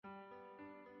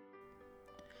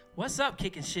What's up,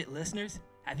 kicking shit listeners?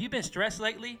 Have you been stressed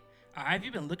lately? Or have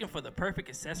you been looking for the perfect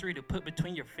accessory to put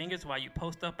between your fingers while you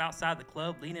post up outside the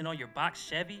club leaning on your box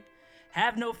Chevy?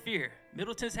 Have no fear.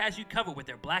 Middleton's has you covered with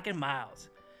their Black & Milds.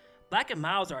 Black &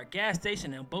 Milds are a gas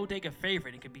station and bodega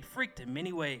favorite and can be freaked in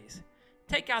many ways.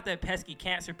 Take out that pesky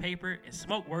cancer paper and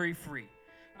smoke worry-free.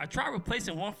 Or try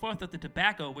replacing 1/4 of the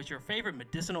tobacco with your favorite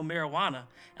medicinal marijuana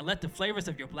and let the flavors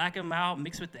of your Black & Mild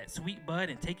mix with that sweet bud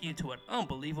and take you into an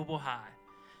unbelievable high.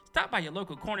 Stop by your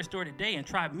local corner store today and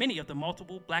try many of the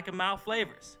multiple Black & Mild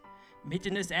flavors.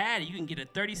 Mention this ad and you can get a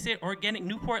 30-cent organic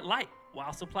Newport Light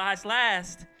while supplies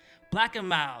last. Black &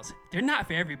 Milds, they're not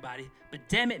for everybody, but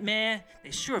damn it, man, they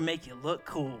sure make you look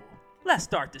cool. Let's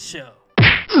start the show.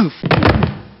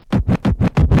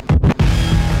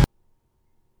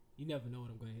 You never know what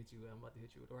I'm gonna hit you with. I'm about to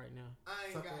hit you with it right now. I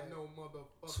ain't got no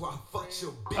motherfucker. So I fucked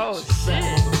your bitch. Oh, shit.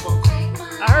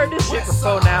 I heard this shit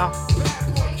before now.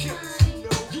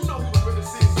 You know who the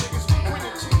realest is, niggas. We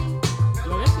winning, G.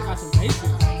 Yo, that shit got some bass in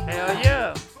it. Hell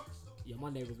yeah. Yo, my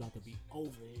neighbor's about to be over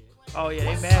here. Oh, yeah,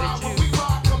 they mad at you.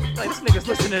 Like, this nigga's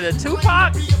listening to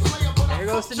Tupac. There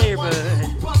goes the neighborhood.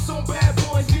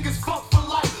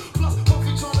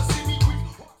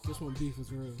 This one beef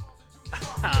was real.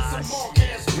 Ah,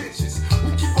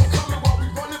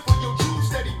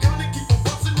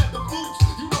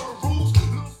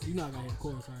 You know I gotta hit the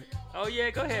chorus, right? oh, yeah,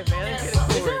 go ahead, man. Let's get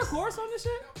a Is there a chorus. chorus on this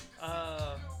shit?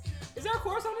 Is there a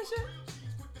chorus on this shit?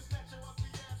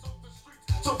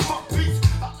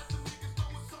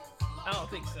 I don't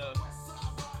think so.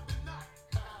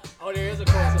 Oh, there is a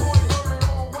chorus on this shit.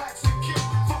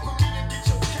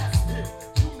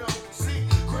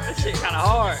 That shit kind of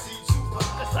hard.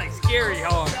 That's like scary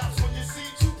hard.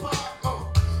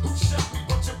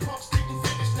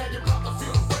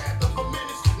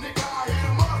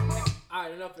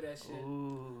 Alright, enough of that shit.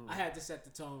 Ooh. I had to set the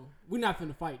tone. We're not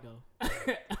finna fight though.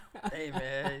 Hey,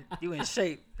 man, you in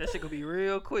shape. That shit gonna be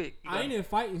real quick. I ain't in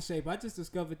fighting shape. I just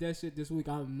discovered that shit this week.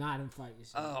 I'm not in fighting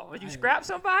shape. Oh, would you scrap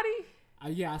somebody?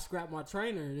 Yeah, I scrapped my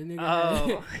trainer. The nigga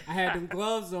Oh. I had them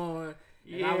gloves on.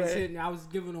 And I was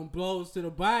giving them blows to the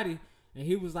body. And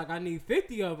he was like, I need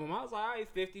 50 of them. I was like, all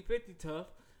right, 50-50 tough.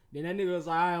 Then that nigga was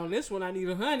like, all right, on this one, I need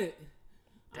 100.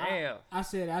 Damn. I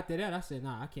said, after that, I said,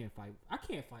 nah, I can't fight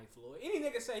Floyd. Any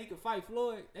nigga say he can fight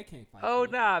Floyd, they can't fight Oh,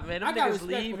 Floyd. nah, man. Them I got niggas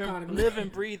respect for Conor live McGregor.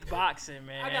 and breathe boxing,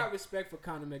 man. I got respect for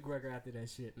Conor McGregor after that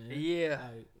shit, man. Yeah.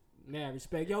 Like, man,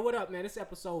 respect. Yo, what up, man? This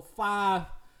episode 5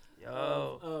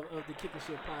 Yo. of the Kicking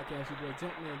Shit podcast. Your boy Jumpman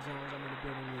Jones. I'm in the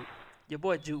building with, Your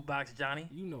boy Jukebox Johnny.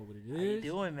 you know what it is. How you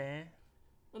doing, man?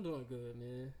 I'm doing good,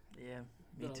 man. Yeah,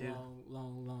 me Been too. a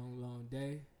long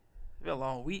day. It's been a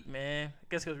long week, man. I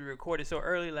guess because we recorded so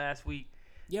early last week.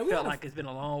 Yeah, we Felt had like it's been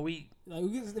a long week.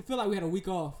 we feel like we had a week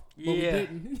off, but we Yeah.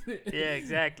 didn't. Yeah,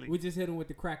 exactly. We just hit them with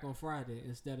the crack on Friday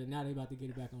instead of now they about to get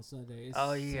it back on Sunday. It's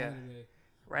Oh, yeah. Saturday.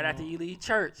 Right after you leave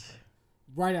church.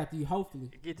 Right after you,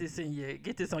 hopefully. Get this on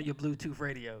your Bluetooth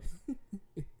radio.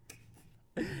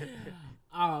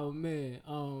 Oh man,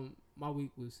 my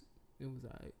week was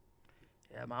alright.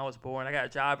 Yeah, mine was boring. I got a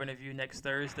job interview next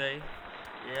Thursday.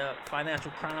 Yeah,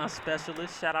 financial crime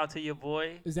specialist. Shout out to your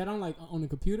boy. Is that on the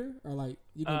computer or like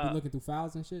you gonna be looking through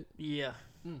files and shit? Yeah.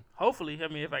 Mm. Hopefully, I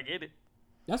mean, if I get it.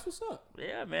 That's what's up.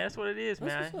 Yeah, man, that's what it is,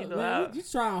 That's man. what's You up, know man. how. You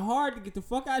trying hard to get the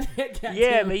fuck out of that goddamn.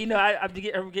 Yeah, man. You know,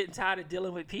 I'm getting tired of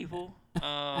dealing with people.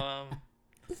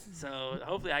 So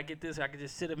hopefully I get this. I can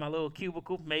just sit in my little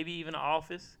cubicle, maybe even an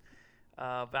office.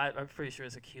 But I'm pretty sure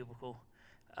it's a cubicle.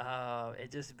 And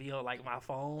just be on like my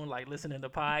phone, like listening to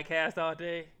podcasts all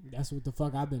day. That's what the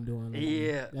fuck I've been doing.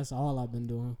 Yeah. That's all I've been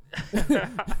doing.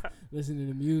 Listening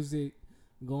to music,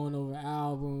 going over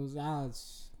albums.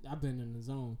 I've been in the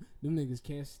zone. Them niggas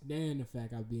can't stand the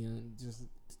fact I be just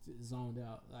zoned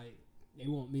out. Like they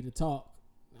want me to talk.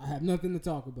 I have nothing to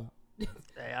talk about.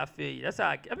 Hey, I feel you. That's how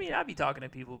I be talking to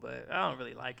people, but I don't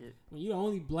really like it. When you're the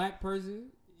only black person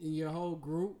in your whole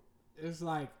group, it's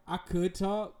like I could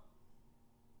talk,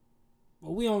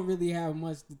 but we don't really have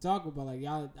much to talk about. Like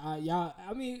y'all.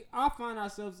 I mean, I find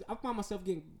myself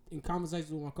getting in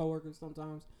conversations with my coworkers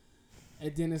sometimes,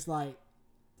 and then it's like,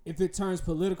 if it turns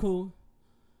political,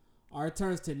 or it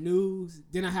turns to news,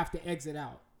 then I have to exit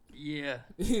out. Yeah.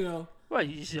 You know. Well,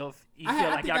 you feel I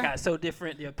like y'all got so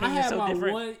different. The I opinions had so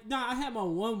different. I had my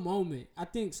one moment. I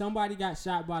think somebody got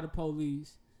shot by the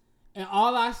police, and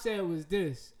all I said was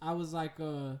this. I was like,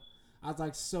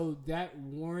 so that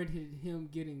warranted him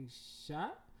getting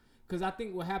shot? Because I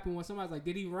think what happened when somebody's like,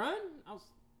 did he run?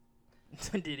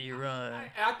 Did he run?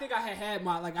 I think I had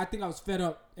I think I was fed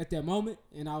up at that moment,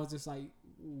 and I was just like,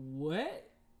 what?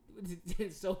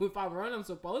 So if I run, I'm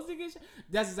supposed to get shot?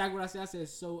 That's exactly what I said. I said,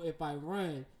 so if I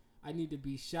run, I need to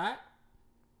be shot.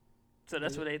 So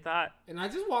that's what they thought. And I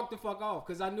just walked the fuck off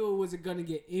because I knew it wasn't gonna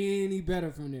get any better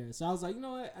from there. So I was like, you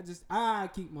know what? I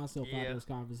keep myself out of those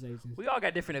conversations. We all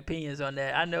got different opinions on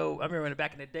that. I remember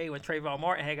back in the day when Trayvon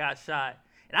Martin had got shot,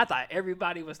 and I thought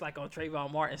everybody was like on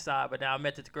Trayvon Martin's side. But now I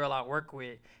met this girl I work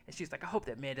with, and she's like, I hope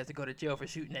that man doesn't go to jail for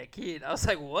shooting that kid. I was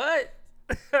like, what?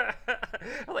 I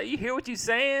was like, you hear what you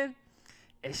saying?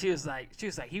 And she was like,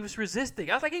 he was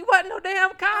resisting. I was like, he wasn't no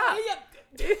damn cop.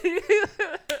 He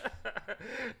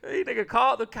nigga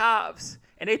called the cops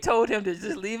and they told him to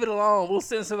just leave it alone. We'll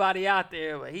send somebody out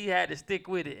there, but he had to stick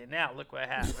with it. And now look what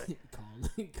happened.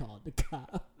 He called the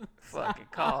cops. Fucking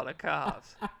call the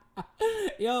cops.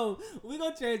 Yo, we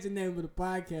gonna change the name of the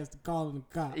podcast to Calling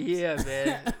the Cops. Yeah,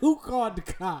 man. Who called the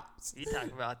cops? You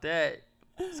talking about that?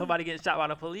 Somebody getting shot by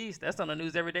the police. That's on the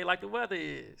news every day like the weather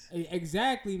is.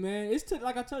 Exactly, man. It's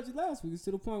like I told you last week. It's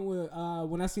to the point where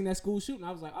when I seen that school shooting,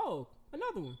 I was like, oh,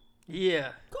 another one. Yeah.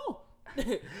 Cool.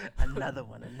 Another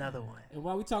one. And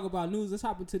while we talk about news, let's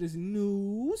hop into this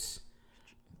news.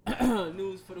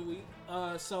 News for the week.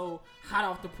 So hot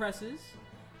off the presses.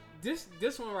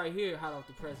 This one right here, hot off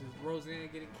the presses. Roseanne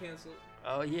getting canceled.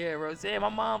 Oh yeah, Roseanne. My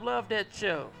mom loved that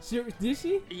show. Did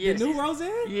she? Yeah, the new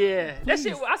Roseanne? Yeah. That Please.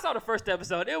 shit. I saw the first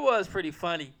episode. It was pretty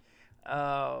funny.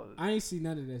 I ain't see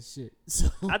none of that shit. So.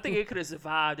 I think it could have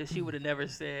survived if she would have never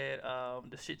said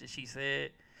the shit that she said.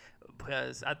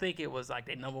 Because I think it was like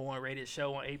their #1 rated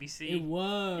show on ABC. It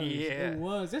was. Yeah. It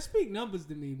was. That speak numbers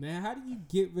to me, man. How do you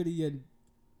get rid of your...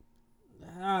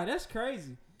 that's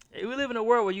crazy. We live in a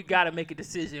world where you gotta make a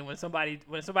decision when somebody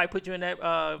put you in that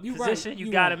position. Right. You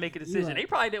You gotta right. make a You decision. right. They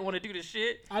probably didn't want to do the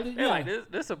shit. They're Yeah.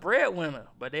 like, this a breadwinner,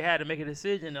 but they had to make a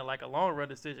decision, like a long run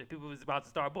decision. People was about to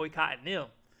start boycotting them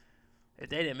if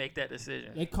they didn't make that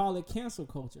decision. They call it cancel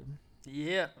culture.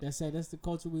 Yeah. That's the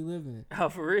culture we live in. Oh,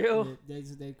 for real?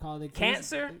 They call it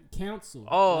Cancer? Cancel.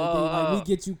 Oh, we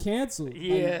get you canceled.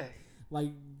 Yeah.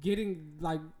 Like getting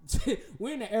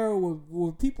we're in an era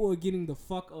where people are getting the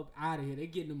fuck up out of here. They're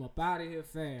getting them up out of here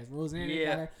fast. Roseanne,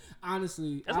 Yeah.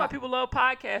 Honestly, That's why people love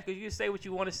podcasts, because you can say what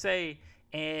you want to say,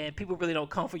 and people really don't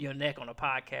come for your neck on a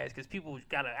podcast, because people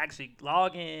gotta actually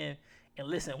log in and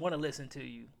want to listen to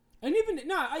you. And even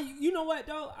you know what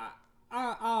though,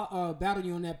 I battle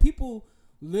you on that. People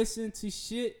listen to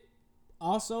shit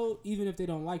also, even if they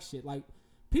don't like shit. Like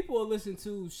people will listen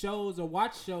to shows or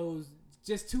watch shows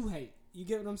just to hate. You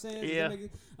get what I'm saying? Yeah.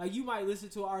 Like you might listen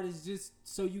to an artist just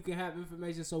so you can have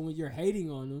information. So when you're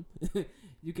hating on them,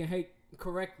 you can hate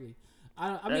correctly.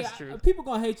 I mean, true. People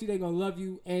gonna hate you. They gonna love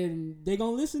you, and they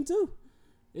gonna listen too.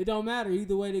 It don't matter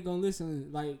either way. They gonna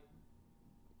listen. Like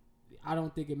I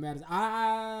don't think it matters.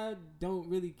 I don't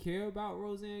really care about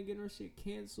Roseanne getting her shit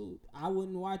canceled. I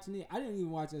wasn't watching it. I didn't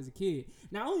even watch it as a kid.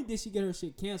 Not only did she get her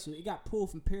shit canceled, it got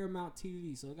pulled from Paramount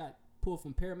TV. So it got pulled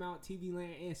from Paramount, TV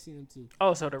Land, and CM2.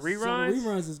 Oh, so the reruns? So the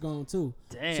reruns is gone too.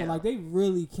 Damn. So like they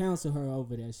really cancel her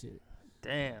over that shit.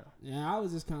 Damn. Yeah, I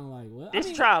was just kind of like, what? They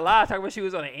should try a live talk about she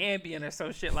was on an Ambien or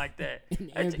some shit like that.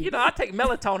 Ambien. I take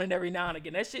melatonin every now and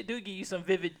again. That shit do give you some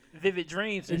vivid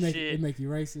dreams and shit. It make you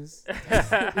racist.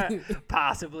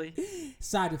 Possibly.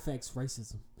 Side effects,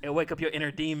 racism. It'll wake up your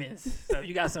inner demons. So if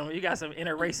you got some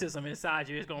inner racism inside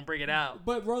you, it's gonna bring it out.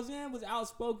 But Roseanne was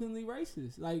outspokenly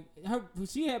racist. Like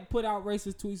she had put out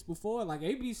racist tweets before. Like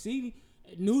ABC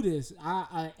knew this.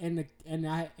 I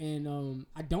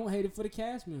don't hate it for the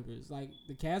cast members. Like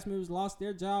the cast members lost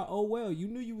their job. Oh well, you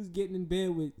knew you was getting in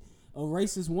bed with a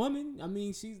racist woman. I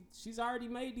mean, she's already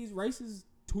made these racist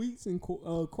tweets and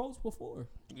quotes before.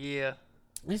 Yeah.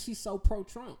 And she's so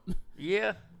pro-Trump.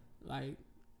 Yeah. Like,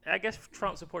 I guess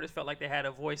Trump supporters felt like they had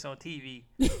a voice on TV.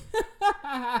 you're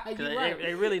right.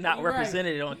 They really not You're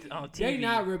represented on TV. They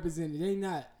not represented. They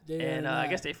not. And I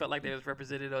guess they felt like they was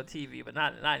represented on TV, but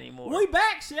not anymore. We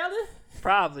back, Shelly.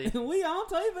 Probably. We on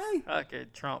TV. Okay,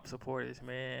 Trump supporters,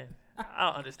 man. I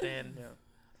don't understand them.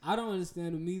 I don't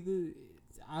understand them either.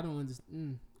 I don't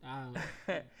understand.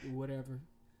 Whatever.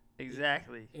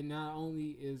 Exactly. And not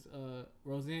only is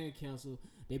Roseanne canceled,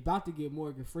 they about to get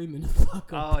Morgan Freeman the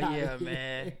fuck up. Oh yeah,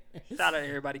 man. Shout out to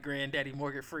everybody, granddaddy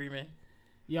Morgan Freeman.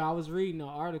 Yeah, I was reading an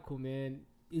article, man.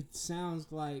 It sounds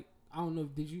like, I don't know,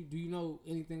 do you know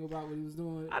anything about what he was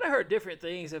doing? I done heard different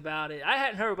things about it. I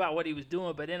hadn't heard about what he was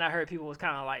doing, but then I heard people was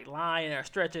kind of like lying or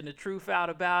stretching the truth out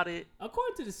about it.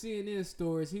 According to the CNN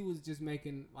stories, he was just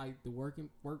making like the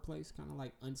workplace kind of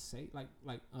like unsafe, like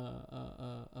what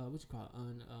you call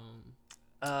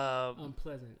it,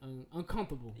 unpleasant,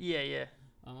 uncomfortable. Yeah.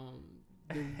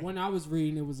 The one I was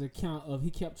reading, it was an account of he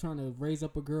kept trying to raise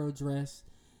up a girl dress.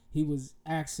 he was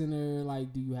asking her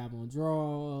like, "Do you have on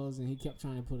drawers?" And he kept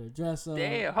trying to put her dress up.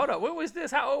 Damn, hold up. When was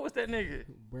this? How old was that nigga?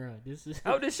 Bro, this is.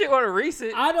 Oh, this shit on a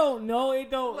recent. I don't know.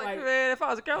 It don't Like, like. man, if I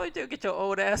was a girl, you get your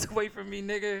old ass away from me,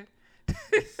 nigga.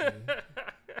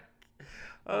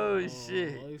 Oh,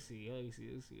 shit. Let's see.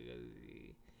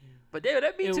 But damn,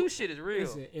 that Me It- Too shit is real.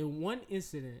 Listen, in one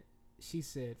incident, she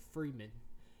said Freeman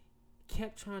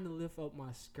kept trying to lift up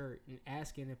my skirt and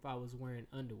asking if I was wearing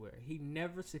underwear. He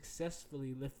never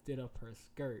successfully lifted up her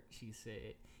skirt, she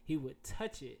said. He would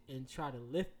touch it and try to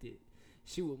lift it.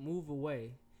 She would move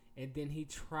away, and then he'd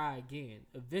try again.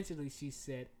 Eventually, she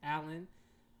said Alan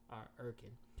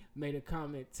Erkin made a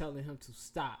comment telling him to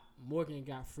stop. Morgan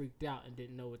got freaked out and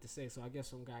didn't know what to say, so I guess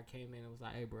some guy came in and was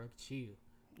like, "Hey, bro, chill."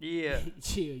 Yeah.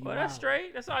 Chill, you Well, that's out.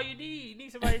 straight. That's all you need. You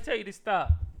need somebody to tell you to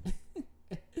stop.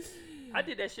 I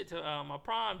did that shit to my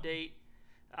prom date.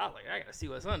 I was like, I gotta see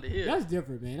what's under here. That's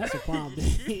different, man. That's a prom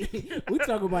date. We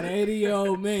talk about an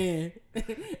 80-year-old man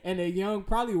and a young,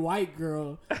 probably white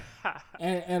girl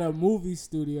at a movie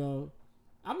studio.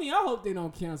 I mean, I hope they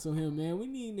don't cancel him, man. We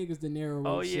need niggas to narrow.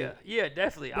 Oh shit. yeah, yeah,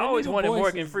 definitely. I That always nigga wanted voice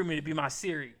Morgan is- Freeman to be my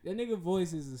Siri. That nigga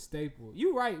voice is a staple.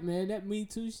 You right, man. That Me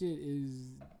Too shit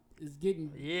is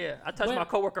getting. Yeah, I touched But- my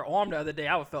coworker arm the other day.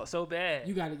 I felt so bad.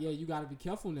 You gotta be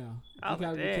careful now. I You was gotta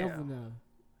like, be damn. careful now.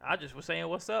 I just was saying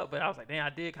what's up, but I was like, damn, I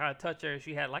did kind of touch her.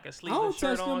 She had like a don't sleeveless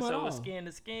shirt touch on, them at so it was all. skin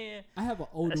to skin. I have an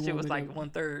older That shit woman. was like that-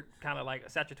 1/3 kind of like a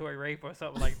statutory rape or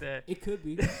something like that. It could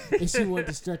be. If she wanted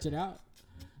to stretch it out.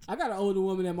 I got an older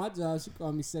woman at my job. She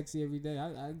call me sexy every day.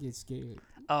 I get scared.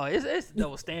 Oh, it's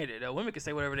double standard though. Women can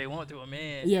say whatever they want to a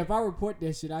man. Yeah, if I report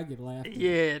that shit, I get laughed at.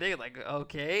 Yeah, they like,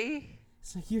 okay,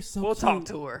 It's like, you're so we'll cute. talk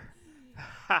to her.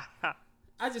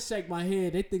 I just shake my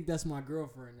head. They think that's my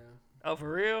girlfriend now. Oh,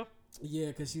 for real? Yeah,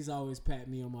 because she's always patting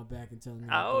me on my back and telling me.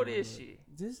 How I'm old doing is good. she?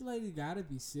 This lady gotta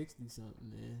be 60-something,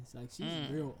 man. It's like, she's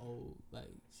real old. Like,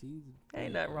 she's.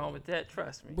 Ain't nothing wrong with that.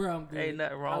 Trust me. Bro, I'm good. Ain't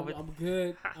nothing wrong with. I'm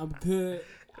good. I'm good.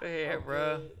 Go ahead, I'm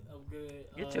bro. good. I'm good.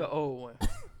 Get your old one.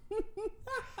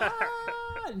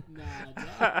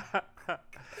 Nah,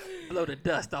 Blow the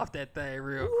dust off that thing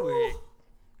real quick.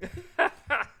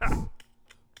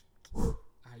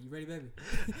 Are you ready, baby?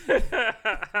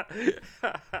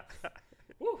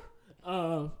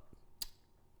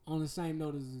 On the same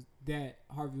note as that,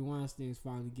 Harvey Weinstein's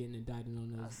finally getting indicted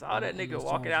on those. I saw that on nigga those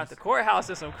walking out the charges. courthouse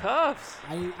in some cuffs.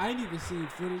 I ain't even seen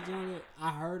footage on it.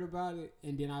 I heard about it,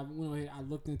 and then I went ahead. I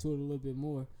looked into it a little bit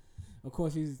more. Of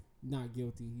course, he's not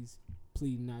guilty. He's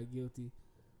pleading not guilty.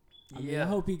 I mean, I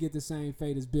hope he get the same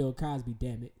fate as Bill Cosby.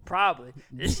 Damn it. Probably.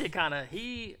 This shit kind of,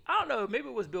 I don't know, maybe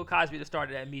it was Bill Cosby that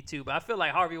started that Me Too, but I feel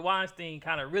like Harvey Weinstein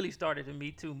kind of really started the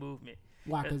Me Too movement.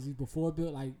 Why? Because he's before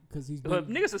Bill. Like, because he's been. But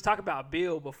niggas was talking about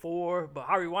Bill before, but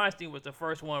Harvey Weinstein was the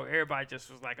first one where everybody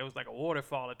just was like, it was like a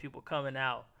waterfall of people coming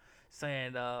out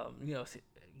saying,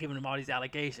 giving him all these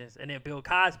allegations. And then Bill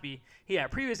Cosby, he had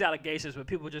previous allegations, but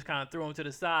people just kind of threw him to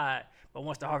the side. But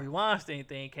once the Harvey Weinstein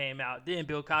thing came out, then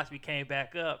Bill Cosby came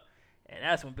back up. And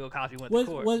that's when Bill Cosby went to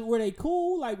court. Were they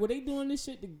cool? Like, were they doing this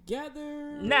shit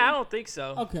together? Nah, I don't think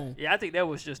so. Okay. Yeah, I think that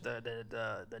was just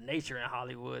the nature in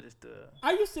Hollywood is the.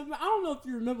 I don't know if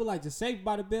you remember like the Saved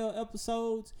by the Bell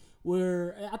episodes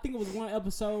where I think it was one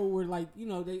episode where like,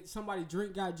 somebody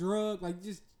got drugged, like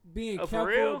just being Oh, for careful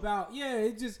real? about,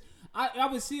 it just, I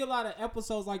would see a lot of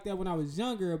episodes like that when I was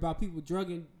younger about people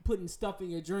drugging, putting stuff in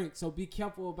your drink. So be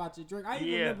careful about your drink. I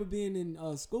even remember being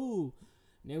in school.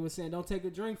 And they were saying, don't take a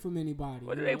drink from anybody.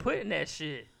 What do they put in that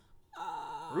shit?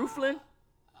 Rooflin?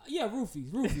 Yeah,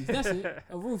 roofies. That's it.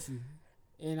 A roofie.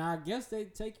 And I guess they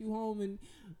take you home and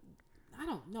I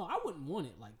don't know. I wouldn't want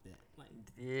it like that. Like,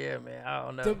 Yeah, man. I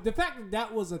don't know. the fact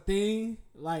that was a thing,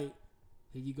 like,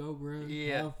 here you go, bro.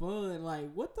 Yeah. Have fun.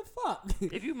 Like, what the fuck?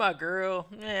 If you my girl,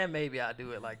 maybe I'll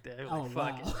do it like that. Like, Oh,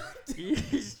 fuck wow.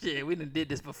 it. Shit, we done did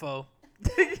this before.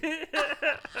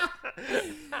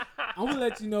 I'm gonna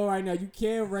let you know right now. You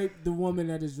can rape the woman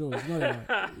that is yours. No,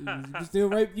 you can still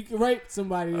rape. You can rape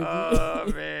somebody. If you,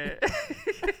 Oh, man.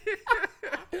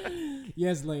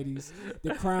 yes, ladies.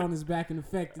 The crown is back in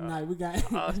effect tonight. We got.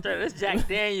 Oh, straight. That's Jack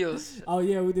Daniels. Oh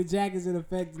yeah, with the Jack is in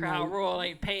effect Crown tonight. Royal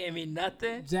ain't paying me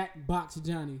nothing. Jack Box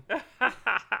Johnny.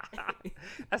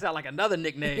 That sound like another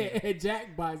nickname.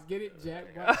 Jack Box, get it?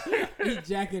 Jack Box. Eat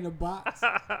Jack in a box.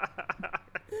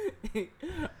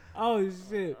 Oh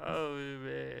shit. Oh,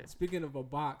 man. Speaking of a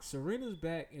box, Serena's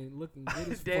back and looking good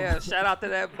as Damn, fuck. shout out to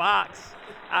that box.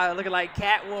 I looking like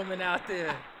Catwoman out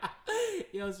there.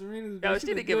 Yo, Serena's Yo, back. she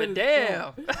didn't look give a good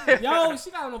damn. as fuck. Yo, she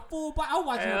got on a full box. I was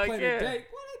watching her Hell play yeah. today.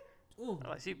 Ooh.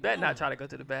 Like, she better not try to go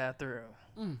to the bathroom.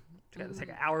 She got to take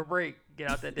an hour break, get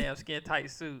out that damn skin tight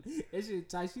suit. That shit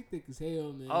tight. She thick as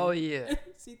hell, man. Oh yeah.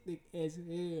 She thick as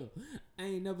hell. I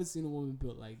ain't never seen a woman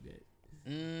built like that.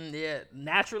 Yeah.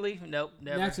 Naturally, nope,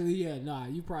 never. Naturally, yeah, nah.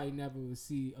 You probably never would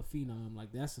see a phenom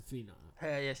like that. That's a phenom.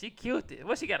 Hell yeah, she killed it.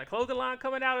 What, she got a clothing line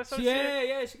coming out or some shit?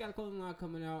 Yeah, she got a clothing line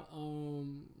coming out.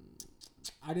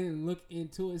 I didn't look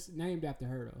into it. It's named after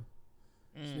her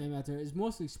though. It's named after her. It's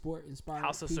mostly sport inspired.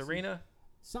 House of pieces. Serena.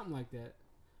 Something like that.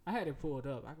 I had it pulled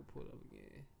up. I could pull it up again.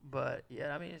 But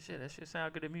yeah, I mean, shit, that shit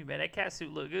sound good to me, man. That cat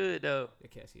suit look good though.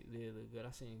 That cat shit did look good.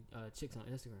 I seen chicks on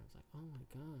Instagram. It's like, oh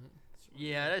my god.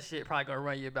 Yeah, that shit probably gonna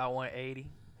run you about 180.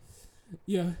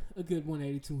 Yeah, a good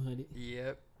 180, 200.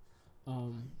 Yep.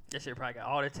 That shit probably got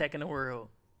all the tech in the world.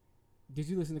 Did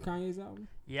you listen to Kanye's album?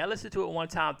 Yeah, I listened to it one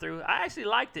time through. I actually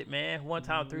liked it, man. One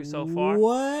time through so far.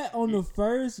 What? On the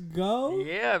first go?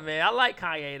 Yeah, man. I like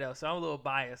Kanye though, so I'm a little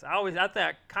biased. I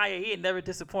thought Kanye, he had never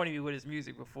disappointed me with his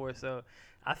music before, so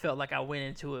I felt like I went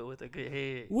into it with a good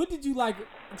head. What did you like?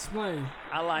 Explain.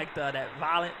 I liked that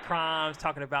violent crimes,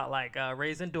 talking about like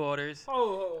raising daughters.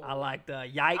 Oh. I liked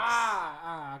Yikes.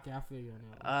 Okay, I feel you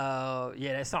on that.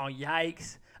 Yeah, that song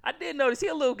Yikes. I did notice he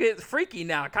a little bit freaky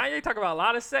now. Kanye talk about a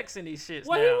lot of sex in these shits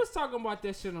Well, now. he was talking about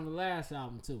that shit on the last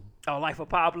album too. Oh, Life of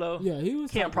Pablo? Yeah, he was.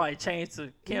 Can't talking- probably change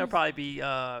to. Can't probably be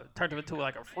turned into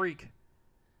like a freak.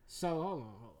 So hold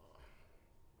on.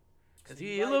 Cause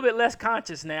he's a little bit less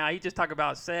conscious now. He just talk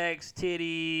about sex,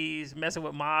 titties, messing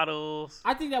with models.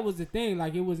 I think that was the thing.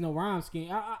 Like it was no rhyme scheme.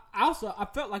 I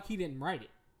felt like he didn't write it.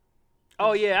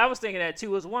 Oh yeah, I was thinking that too. It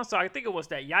was one song. I think it was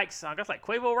that Yikes song. That's like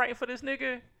Quavo writing for this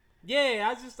nigga. Yeah,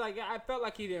 I just like I felt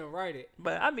like he didn't write it.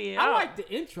 But I mean, I like the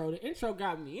intro. The intro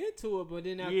got me into it, but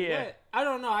then after that, I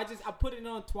don't know. I put it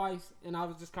on twice, and I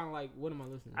was just kind of like, what am I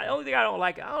listening to? The only thing I don't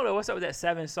like, I don't know what's up with that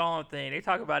 7-song thing. They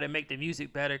talk about it make the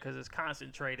music better because it's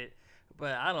concentrated,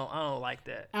 but I don't like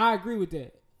that. I agree with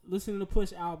that. Listening to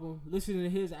Push album, listening to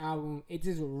his album, it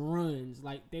just runs.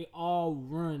 Like they all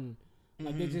run.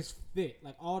 Like they just fit.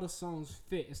 Like all the songs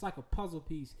fit. It's like a puzzle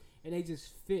piece, and they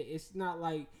just fit. It's not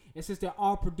like, and since they're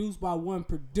all produced by one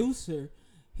producer,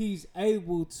 he's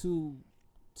able to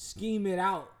scheme it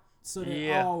out so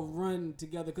they all run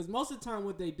together. Because most of the time,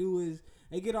 what they do is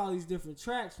they get all these different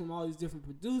tracks from all these different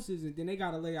producers, and then they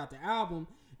gotta lay out the album,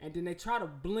 and then they try to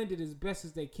blend it as best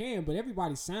as they can. But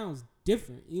everybody sounds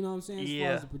different. You know what I'm saying? As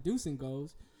far as the producing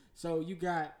goes, so you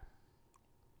got.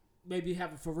 Maybe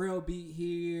have a Pharrell beat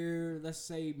here, let's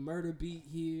say Murder beat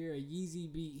here, a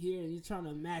Yeezy beat here, and you're trying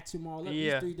to match them all up.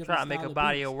 Yeah, try to make a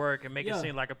body of work and make it Yeah.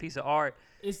 seem like a piece of art.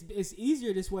 It's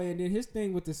easier this way. And then his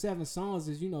thing with the 7 songs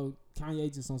is,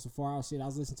 Kanye just on some far out shit. I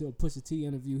was listening to a Pusha T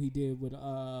interview he did with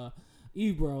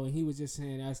Ebro, and he was just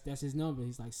saying that's his number.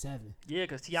 He's like 7. Yeah,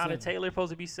 because Tiana 7. Taylor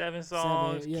supposed to be 7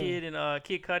 songs. yeah.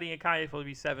 Kid Cudi and Kanye supposed to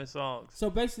be 7 songs. So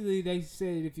basically, they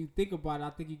said if you think about it, I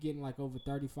think you're getting like over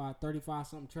 35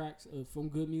 something tracks from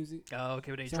Good Music. Oh,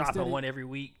 okay, but they So dropping instead of- one every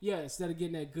week. Yeah, instead of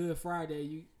getting that Good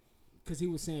Friday, because he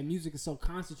was saying music is so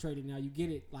concentrated now, you get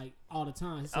it like all the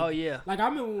time. So, Oh yeah, like I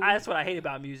remember when that's what I hate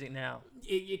about music now.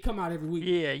 it come out every week.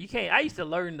 Yeah, you can't. I used to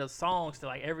learn the songs to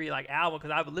like every like album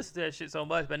because I would listen to that shit so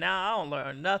much. But now I don't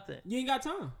learn nothing. You ain't got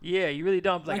time. Yeah, you really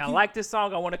don't. Like I you- like this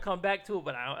song, I want to come back to it,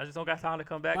 but I just don't got time to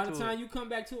come back By to the time it. you come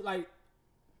back to it, like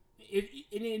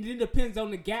it depends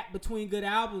on the gap between good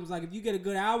albums. Like if you get a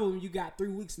good album, you got 3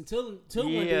 weeks until one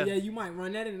day. Yeah, you might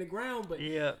run that in the ground. But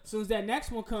Yeah, as soon as that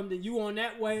next one comes, then you on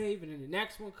that wave, and then the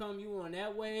next one come, you on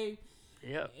that wave,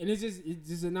 yeah. and it's just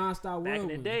a nonstop Back in whirlwind.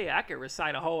 the day, I could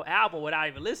recite a whole album without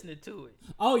even listening to it.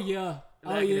 Oh yeah.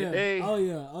 Back in the day. Oh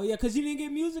yeah. Because you didn't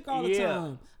get music all the Yeah.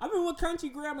 time. I remember when Country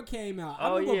Grammar came out. I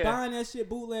Oh, remember yeah. buying that shit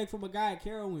bootleg from a guy at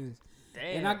Carowinds.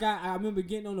 Damn. And I remember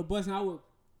getting on the bus and I would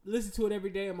listen to it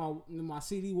every day in my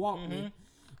CD Walkman.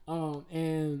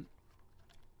 And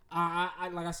I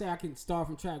like I said, I can start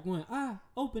from track 1. I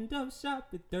opened up shop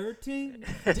at 13.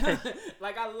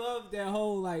 Like I love that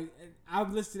whole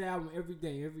I've listened to that album every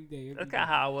day. That's kind of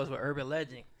how I was with Urban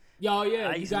Legend. Yo, yeah,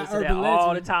 I you used to got listen to that Urban all the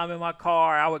Legend. time in my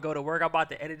car. I would go to work. I bought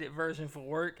the edited version for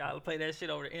work. I would play that shit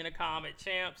over the intercom at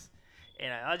Champs.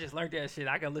 And I just learned that shit.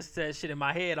 I could listen to that shit in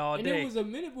my head all And day. it was a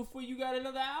minute before you got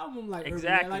another album like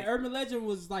Exactly. Urban. Like Urban Legend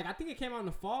was like I think it came out in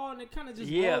the fall and it kind of just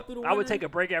Yeah, rolled through the I would winter. take a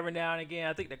break every now and again.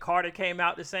 I think the Carter came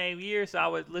out the same year, so I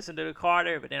would listen to the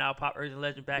Carter, but then I'll pop Urban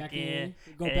Legend back in.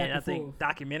 Go and back I and think forth.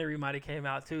 Documentary might have came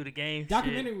out too. The game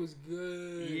Documentary was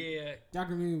good. shit. Yeah.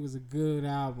 Documentary was a good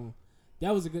album.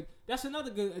 That's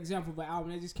another good example of an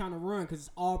album that just kind of run because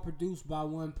it's all produced by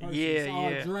one person. Yeah, it's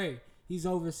all yeah. Dre. He's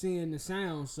overseeing the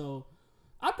sound, so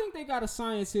I think they got a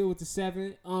science here with the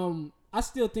 7. I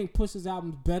still think Pusha's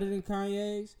album's better than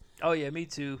Kanye's. Oh yeah, me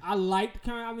too. I liked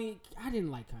Kanye. I mean, I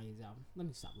didn't like Kanye's album. Let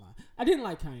me stop lying. I didn't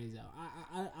like Kanye's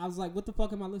album. I was like, what the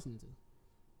fuck am I listening to?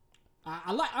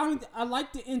 I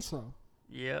like the intro.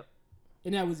 Yep.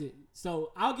 And that was it.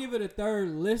 So I'll give it a third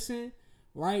listen.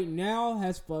 Right now,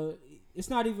 it's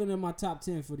not even in my top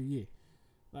 10 for the year.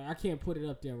 Like, I can't put it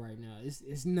up there right now.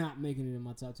 It's not making it in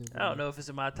my top 10. I don't know if it's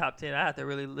in my top 10. I have to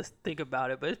really think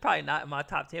about it, but it's probably not in my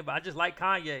top 10. But I just like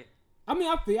Kanye. I mean,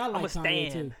 I like I'm a Kanye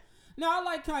stan. too. No, I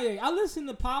like Kanye. I listen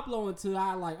to Pablo until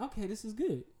I like, okay, this is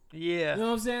good. Yeah. You know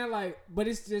what I'm saying? Like, but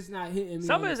it's just not hitting me.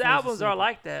 Some of his albums are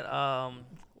like that.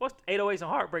 What's 808s and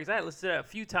Heartbreaks? I had listened to that a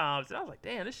few times, and I was like,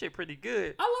 damn, this shit pretty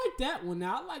good. I like that one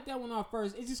now. I like that one off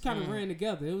first. It just kind of ran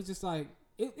together. It was just like,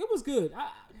 it was good.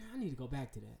 I need to go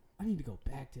back to that. I need to go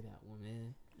back to that one,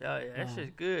 man. Oh, yeah, that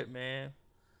shit's good, man.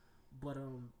 But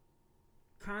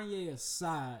Kanye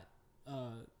aside,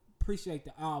 appreciate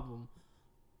the album.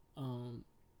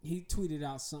 He tweeted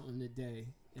out something today,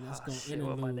 and that's going to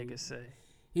what interlude. my niggas say.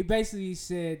 He basically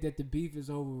said that the beef is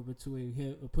over between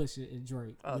him, Pusha and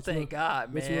Drake. Oh, thank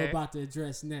God, man. Which we're about to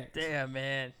address next. Damn,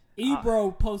 man.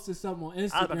 Ebro posted something on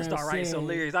Instagram. I was about to start writing some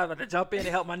lyrics. I was about to jump in and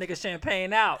help my nigga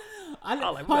Champagne out. I was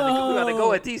like, we hold got to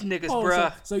go at these niggas,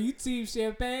 bruh. So you team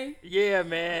Champagne? Yeah,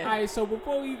 man. All right, so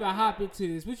before we even hop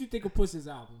into this, what you think of Pusha's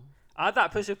album? I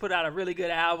thought Pusha put out a really good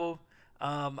album.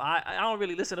 I don't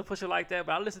really listen to Pusha like that,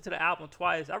 but I listened to the album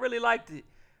twice. I really liked it.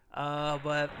 But,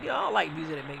 I don't like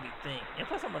music that make me think. And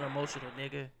plus, I'm an emotional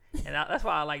nigga. And that's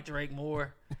why I like Drake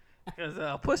more. Because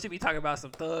Pusha be talking about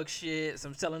some thug shit,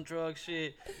 some selling drug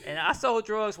shit. And I sold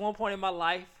drugs one point in my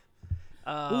life.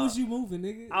 Who was you moving,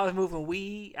 nigga? I was moving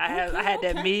weed. I had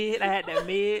that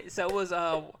mid. So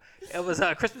it was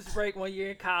Christmas break one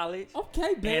year in college.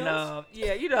 Okay, Bills. And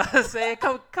yeah, you know what I'm saying?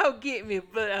 Come get me,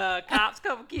 cops,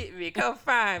 come get me, come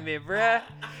find me, bruh.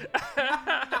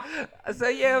 So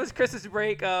yeah, it was Christmas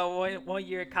break one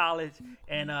year in college,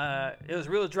 and it was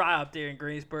real dry up there in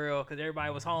Greensboro because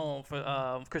everybody was home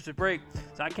for Christmas break.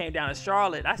 So I came down to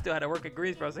Charlotte. I still had to work in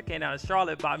Greensboro, so I came down to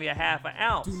Charlotte, bought me a half an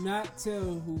ounce. Do not tell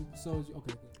who sold you.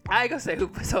 Okay. I ain't gonna say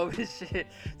who sold this shit.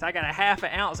 So I got a half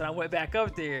an ounce and I went back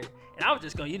up there. And I was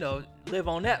just gonna, live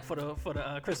on that for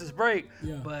the Christmas break.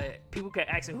 Yeah. But people kept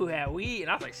asking who had weed,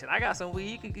 and I was like, shit, I got some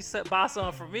weed. You can buy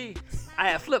some for me. I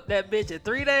had flipped that bitch in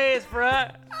 3 days,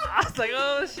 bruh. I was like,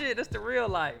 oh shit, that's the real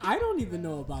life. I don't even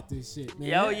know about this shit, man.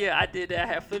 Yeah, oh yeah, I did that.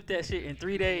 I had flipped that shit in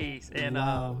 3 days, and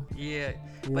Wow. yeah.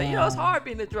 But it's hard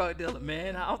being a drug dealer,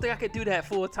 man. I don't think I could do that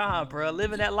full time, bruh.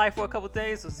 Living that life for a couple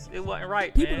days it wasn't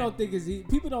right, People man. don't think it's easy.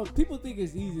 People think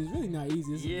it's easy. It's really not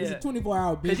easy. It's a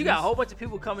 24-hour business. Because you got a whole bunch of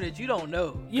people coming that you don't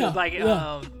know. Yeah, Like,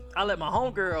 yeah. I let my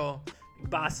homegirl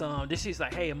buy some. Then she's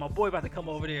like, hey, my boy about to come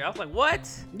over there. I was like, what?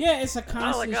 Yeah, it's a I was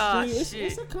constant like, oh, stream.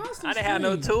 shit. It's a constant I didn't have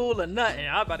no stream. tool or nothing.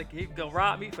 I was about to go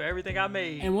rob me for everything I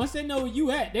made. And once they know where you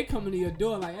at, they coming to your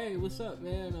door like, hey, what's up,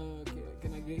 man?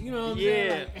 Can I get, you know what I'm Yeah.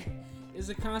 saying? Like, it's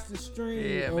a constant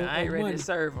stream. Yeah, man, I ain't of ready money. to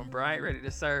serve them, bro. I ain't ready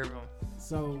to serve them.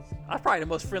 So, I was probably the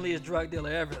most friendliest drug dealer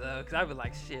ever, though, because I'd be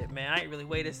like, shit, man, I ain't really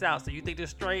weigh this out, so you think this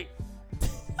straight?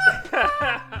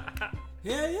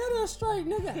 yeah, that's straight,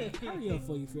 nigga. Hurry up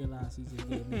before you realize he just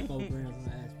gave me 4 grams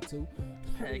and I asked for 2.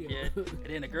 Heck Hurry yeah. up. And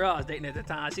then the girl I was dating at the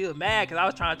time, she was mad because I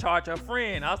was trying to charge her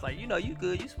friend. I was like, you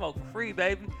good, you smoke for free,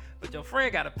 baby, but your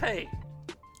friend got to pay.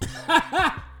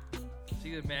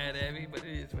 She was mad at me, but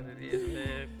it is what it is,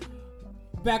 man.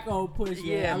 Back on Push, man.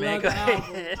 Yeah, I man, love go the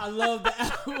album. ahead. I love the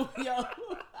album, yo.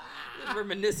 Just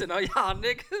reminiscing on y'all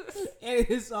niggas.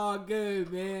 It's all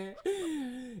good, man.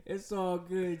 It's all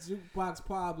good. Jukebox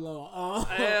Pablo.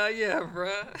 Hell yeah,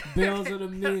 bro. Bells of the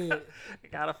Mid.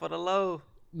 Got it for the low.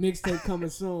 Mixtape coming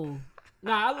soon.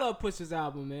 Nah, I love Push's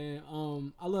album, man.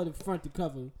 I love the front to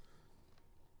cover.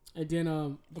 And then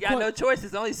You got no choice.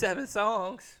 It's only 7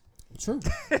 songs. True.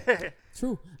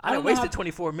 True. I done don't know wasted how-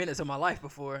 24 minutes of my life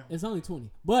before. It's only 20,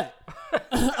 but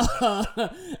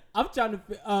I'm trying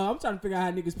to figure out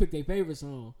how niggas pick their favorite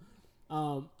song.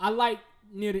 I like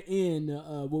near the end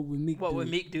what would Meek do. What would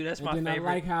Meek do? That's and my then favorite.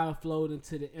 I like how it flowed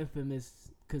into the infamous,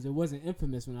 because it wasn't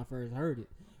infamous when I first heard it,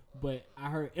 but I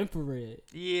heard Infrared.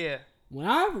 Yeah. When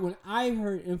I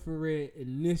heard Infrared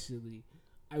initially,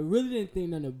 I really didn't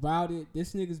think nothing about it.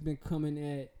 This nigga's been coming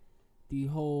at the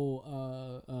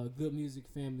whole Good Music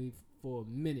family for a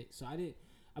minute, so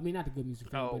I mean, not the Good Music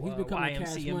family, but he's been coming at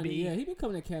Cash Money. YMCMB. Yeah, he's been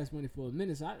coming at Cash Money for a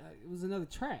minute, so it was another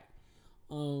track.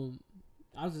 I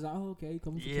was just like, oh, okay, he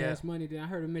coming for Cash Money. Then I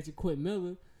heard him mention Quentin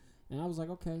Miller, and I was like,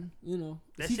 okay,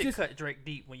 That he shit just- cut Drake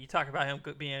deep. When you talk about him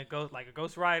being a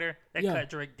ghostwriter, that Yeah. cut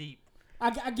Drake deep.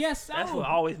 I guess so. That's what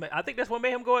always made. I think that's what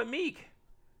made him go at Meek.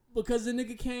 because the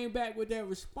nigga came back with that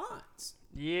response.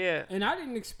 Yeah. And I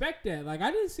didn't expect that. Like,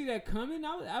 I didn't see that coming.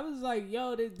 I was like,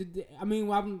 yo, I mean,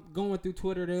 while I'm going through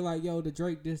Twitter, they're like, yo, the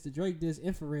Drake diss,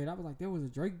 Infrared. I was like, there was a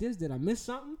Drake diss. Did I miss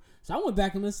something? So I went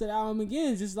back and listened to the album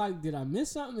again, just like, did I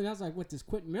miss something? And I was like, what, this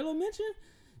Quentin Miller mention?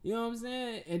 You know what I'm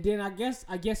saying? And then I guess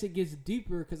it gets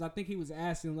deeper because I think he was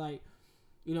asking, like,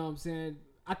 you know what I'm saying?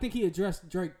 I think he addressed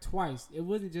Drake twice. It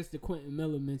wasn't just the Quentin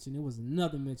Miller mention. It was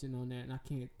another mention on that, and I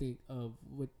can't think of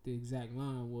what the exact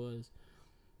line was.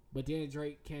 But then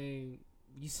Drake came.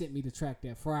 You sent me the track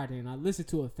that Friday, and I listened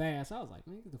to it fast. I was like,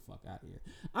 man, get the fuck out of here.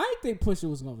 I didn't think Pusha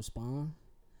was going to respond.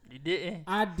 You didn't?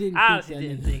 I didn't I honestly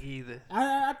didn't think either.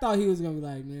 I thought he was going to be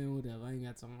like, man, whatever. I ain't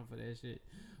got time for that shit.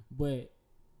 But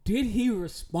did he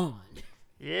respond?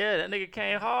 Yeah, that nigga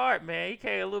came hard, man. He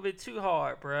came a little bit too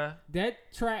hard, bruh.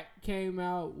 That track came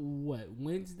out, what,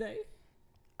 Wednesday?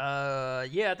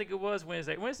 Yeah, I think it was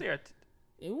Wednesday. Wednesday.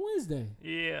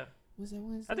 Yeah. Was that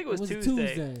Wednesday? I think it was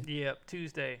Tuesday. Yep,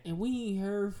 Tuesday. And we ain't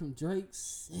heard from Drake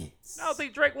since. I don't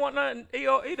think Drake want nothing.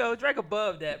 You know, Drake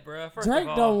above that, bruh. Drake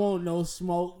don't want no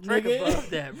smoke. Drake nigga.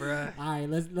 above that, bruh. All right,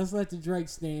 let's let the Drake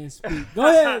stand speak. Go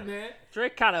ahead, man.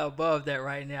 Drake kind of above that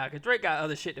right now because Drake got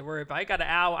other shit to worry about. He got an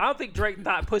album. I don't think Drake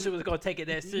thought Pusha was going to take it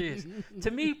that serious.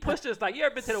 To me, Pusha's like, you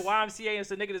ever been to the YMCA and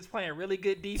some nigga that's playing really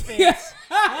good defense?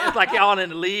 It's like y'all in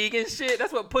the league and shit.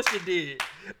 That's what Pusha did.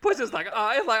 Pusha's like,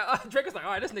 Drake is like,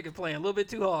 all right, this nigga playing a little bit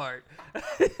too hard.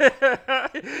 We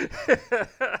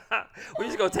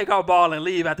just going to take our ball and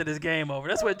leave after this game over.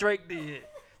 That's what Drake did.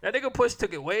 That nigga Push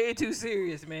took it way too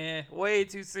serious, man. Way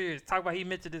too serious. Talk about he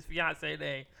mentioned his fiance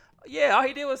name. Yeah, all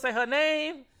he did was say her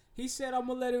name. He said, I'm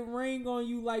going to let it ring on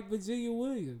you like Virginia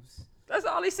Williams. That's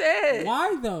all he said.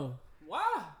 Why, though?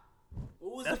 Why?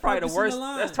 What was That's the probably the purpose worst. in the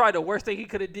line? That's probably the worst thing he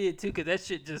could have did, too, because that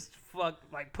shit just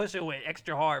like Pusha went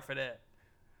extra hard for that.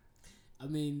 I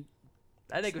mean,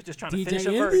 that nigga was just trying to DJ finish a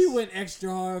Envy verse. went extra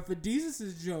hard for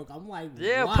Jesus' joke. I'm like,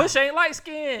 yeah, why? Pusha ain't light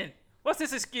skinned. What's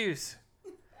his excuse?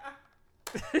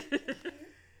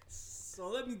 So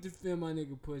let me defend my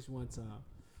nigga Push one time.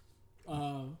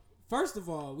 First of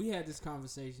all, we had this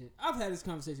conversation. I've had this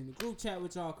conversation in the group chat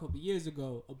with y'all a couple years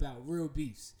ago about real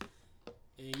beefs.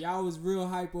 And y'all was real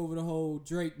hype over the whole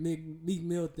Drake Meek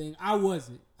Mill thing. I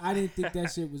wasn't. I didn't think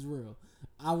that shit was real.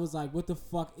 I was like, what the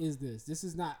fuck is this? This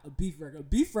is not a beef record. A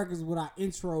beef record is what I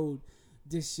introed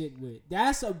this shit with.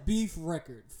 That's a beef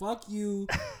record. Fuck you.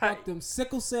 Fuck them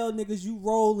sickle cell niggas you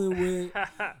rolling with.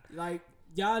 Like,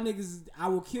 y'all niggas, I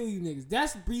will kill you niggas.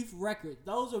 That's beef record.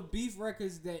 Those are beef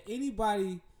records that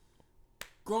anybody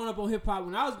growing up on hip hop,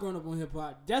 when I was growing up on hip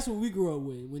hop, that's what we grew up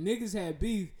with. When niggas had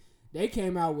beef, they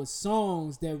came out with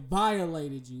songs that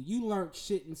violated you. You learned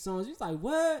shit in songs. You was like,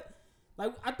 what?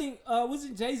 Like, I think, was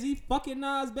it Jay-Z fucking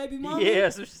Nas Baby Mama? Yeah,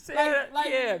 so she said,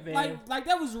 yeah, man. Like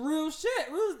that was real shit.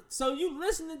 So you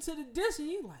listening to the diss and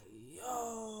you like,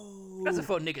 yo. That's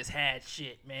before niggas had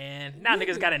shit, man. Now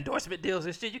niggas got endorsement deals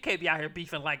and shit. You can't be out here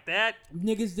beefing like that.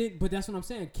 Niggas did, but that's what I'm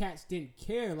saying. Cats didn't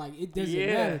care. Like, it doesn't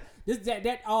matter.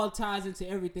 That all ties into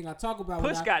everything I talk about.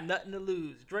 Push got nothing to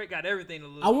lose. Drake got everything to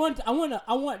lose. I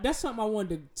want. That's something I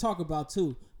wanted to talk about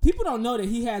too. People don't know that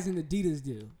he has an Adidas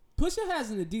deal. Pusha has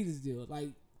an Adidas deal. Like,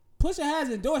 Pusha has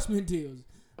endorsement deals.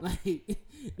 Like,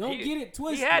 don't get it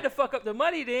twisted. He had to fuck up the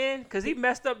money then, cause he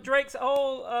messed up Drake's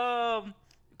whole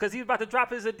cause he was about to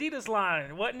drop his Adidas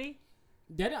line, wasn't he?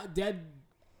 That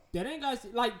ain't got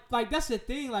like that's the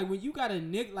thing. Like, when you got a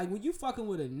nigga, like when you fucking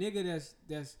with a nigga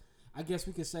that's I guess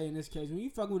we could say in this case, when you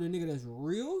fucking with a nigga that's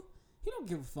real, he don't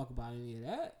give a fuck about any of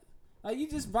that. Like, you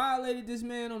just violated this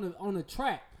man on the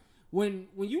track. When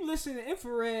you listen to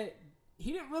Infrared,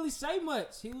 he didn't really say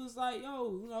much. He was like,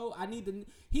 yo, you know,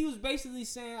 he was basically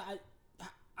saying,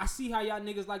 I see how y'all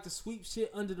niggas like to sweep shit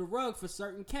under the rug for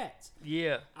certain cats.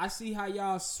 Yeah. I see how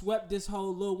y'all swept this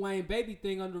whole Lil Wayne baby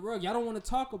thing under the rug. Y'all don't want to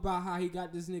talk about how he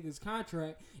got this nigga's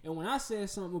contract. And when I said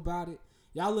something about it,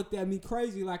 y'all looked at me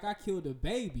crazy like I killed a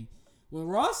baby. When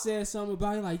Ross said something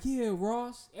about it, like, yeah,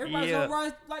 Ross. Everybody's on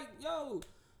Ross, like, yo.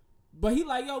 But he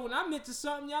like, yo, when I mention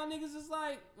something, y'all niggas is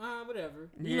like, whatever.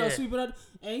 You know, sweep it up.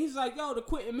 And he's like, yo, the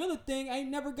Quentin Miller thing ain't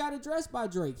never got addressed by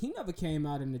Drake. He never came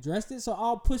out and addressed it. So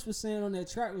all Push was saying on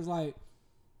that track was like,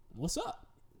 what's up?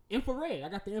 Infrared. I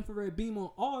got the infrared beam on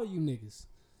all you niggas.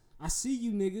 I see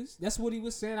you niggas. That's what he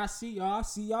was saying. I see y'all. I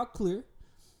see y'all clear.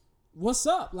 What's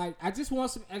up? Like, I just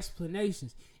want some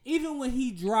explanations. Even when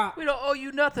he dropped. We don't owe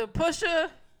you nothing, Pusha.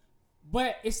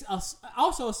 But it's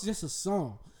just a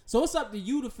song. So it's up to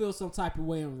you to feel some type of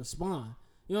way and respond.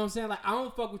 You know what I'm saying? Like, I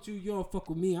don't fuck with you, you don't fuck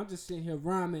with me. I'm just sitting here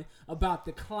rhyming about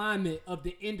the climate of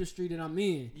the industry that I'm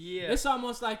in. Yeah. It's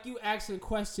almost like you asking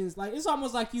questions. Like, it's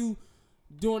almost like you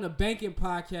doing a banking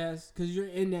podcast because you're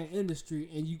in that industry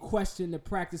and you question the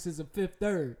practices of Fifth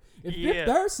Third. If Fifth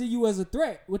Third see you as a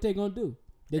threat, what they gonna do?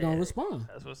 They gonna respond.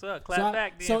 That's what's up. Clap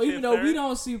back. Then, so even though Third. we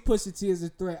don't see Pusha T as a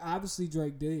threat, obviously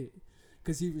Drake did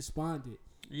because he responded.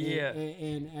 Yeah.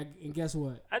 And guess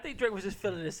what? I think Drake was just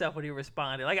feeling himself when he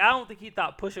responded. Like, I don't think he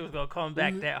thought Pusha was gonna come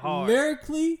back that hard.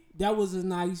 Lyrically, that was a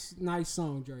nice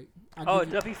song, Drake.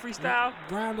 Duffy freestyle?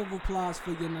 Round of applause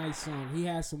for your nice song. He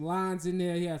had some lines in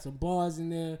there. He had some bars in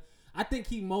there. I think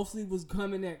he mostly was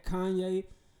coming at Kanye,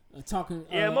 talking.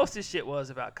 Most of his shit was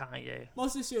about Kanye.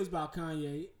 Most of his shit was about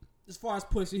Kanye. As far as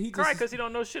Pusha, he just right, because he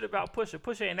don't know shit about Pusha.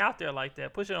 Pusha ain't out there like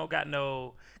that. Pusha don't got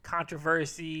no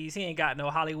controversies. He ain't got no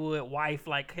Hollywood wife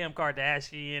like Kim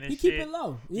Kardashian and he shit. keep it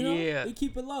low. You know? Yeah. He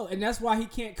keep it low. And that's why he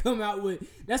can't come out with,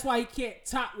 that's why he can't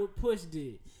top what Push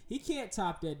did. He can't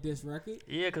top that diss record.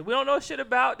 Yeah, because we don't know shit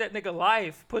about that nigga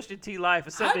life, Pusha T life,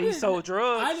 except that he sold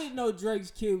drugs. I didn't know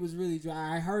Drake's kid was really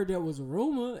dry. I heard that was a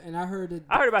rumor, and I heard that.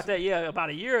 I heard about that, about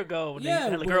a year ago.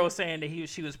 The girl was saying that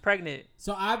she was pregnant.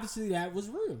 So obviously that was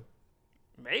real.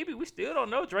 Maybe we still don't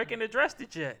know. Drake ain't addressed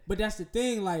it yet. But that's the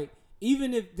thing. Like,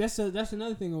 even if that's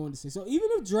another thing I wanted to say. So even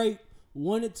if Drake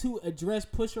wanted to address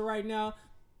Pusha right now,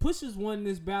 Pusha's won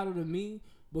this battle to me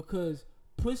because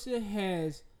Pusha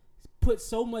has put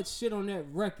so much shit on that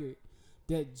record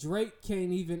that Drake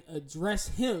can't even address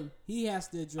him. He has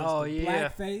to address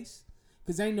blackface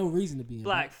because ain't no reason to be in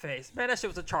blackface. Man, that shit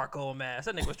was a charcoal mask.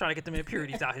 That nigga was trying to get them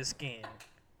impurities out his skin.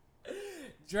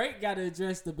 Drake got to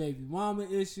address the baby mama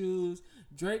issues.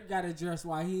 Drake got to address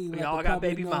why he ain't we let all the got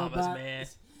public baby know mamas, about man.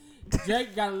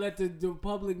 Drake got to let the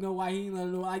public know why he ain't let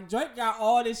them know. Like, Drake got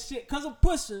all this shit because of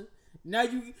Pusha. Now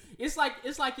it's like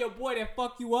your boy that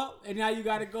fuck you up, and now you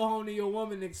got to go home to your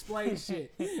woman and explain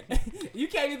shit. You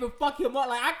can't even fuck him up.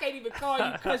 Like, I can't even call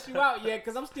you, cuss you out yet,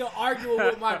 because I'm still arguing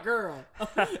with my girl.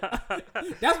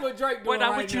 That's what Drake doing Went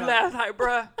out right with you now. last night,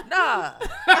 bruh. Nah.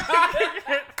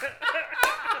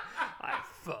 Like,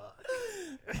 fuck.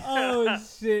 Oh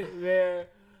shit, man.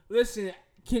 Listen,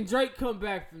 can Drake come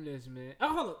back from this, man?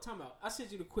 Oh, hold up, time out. I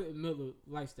sent you the Quentin Miller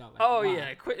lifestyle.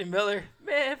 Quentin Miller.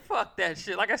 Man, fuck that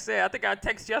shit. Like I said, I think I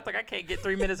texted you. I think I can't get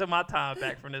 3 minutes of my time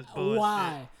back from this bullshit.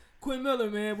 Why? Quentin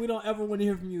Miller, man, we don't ever want to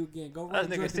hear from you again. Go That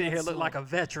right. nigga sitting here look like a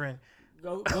veteran.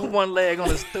 Go. One leg on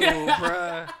the stool,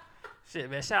 bruh. Shit,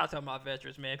 man. Shout out to all my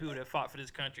veterans, man. People that fought for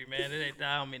this country, man.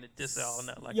 I don't mean to diss all or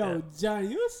nothing like that. Yo, Johnny,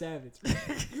 you a savage.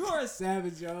 You are a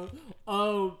savage, yo.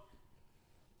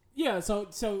 Yeah,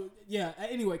 so yeah.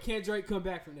 Anyway, can Drake come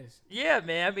back from this? Yeah,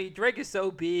 man. I mean, Drake is so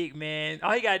big, man.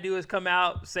 All he gotta do is come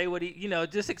out, say what he,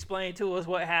 just explain to us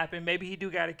what happened. Maybe he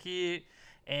do got a kid,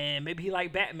 and maybe he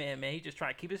like Batman, man. He just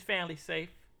trying to keep his family safe.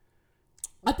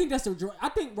 I think that's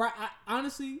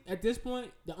honestly, at this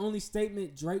point, the only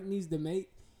statement Drake needs to make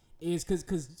is because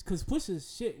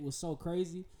Pusha's shit was so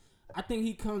crazy. I think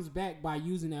he comes back by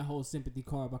using that whole sympathy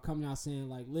card by coming out saying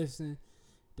like, listen,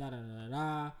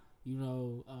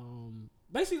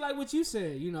 basically like what you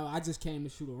said. I just came to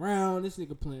shoot around. This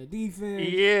nigga playing defense.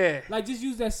 Yeah. Like, just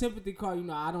use that sympathy card.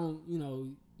 I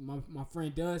don't. My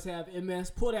friend does have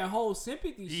MS. Pull that whole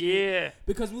sympathy shit. Yeah.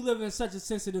 Because we live in such a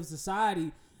sensitive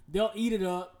society. They'll eat it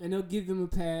up and they'll give them a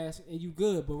pass and you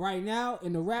good. But right now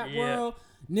in the rap world,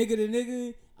 nigga to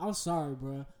nigga, I'm sorry,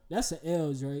 bro. That's an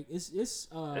L, Drake. It's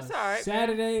all right,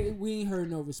 Saturday. Man. We ain't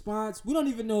heard no response. We don't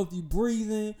even know if you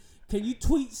breathing. Can you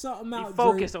tweet something out?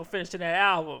 Focus Drake? on finishing that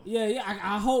album. Yeah.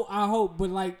 I hope. But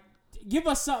like, give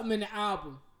us something in the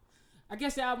album. I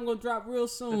guess the album gonna drop real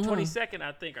soon. The 22nd,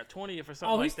 I think, or 20th or something.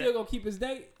 Oh, like he's still gonna keep his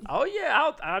date. Oh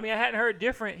yeah. I hadn't heard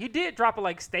different. He did drop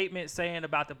a statement saying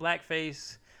about the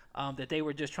blackface. That they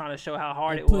were just trying to show how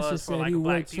hard it was for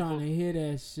black people. Trying to hear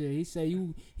that shit.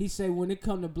 He say when it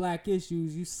come to black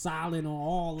issues, you silent on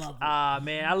all of them.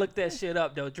 Man, I looked that shit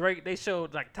up though. Drake, they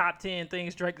showed top 10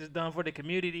 things Drake has done for the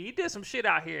community. He did some shit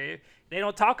out here. They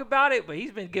don't talk about it, but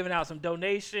he's been giving out some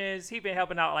donations. He's been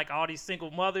helping out all these single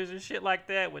mothers and shit like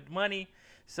that with money.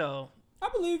 So I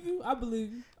believe you.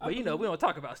 But we don't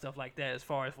talk about stuff like that as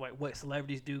far as what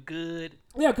celebrities do good.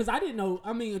 Yeah, because I didn't know.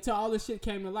 I mean, until all this shit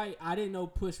came to light, I didn't know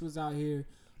Push was out here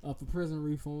for prison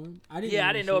reform. I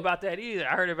didn't know about that either.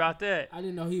 I heard about that. I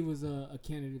didn't know he was a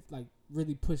candidate,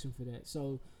 really pushing for that.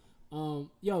 So,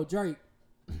 yo, Drake,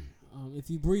 if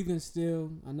you breathing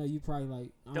still, I know you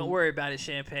probably don't worry about it,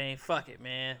 Champagne. Fuck it,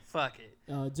 man. Fuck it.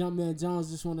 Jumpman Jones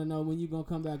just want to know when you gonna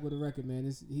come back with a record, man.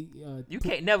 You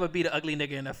can't never beat an ugly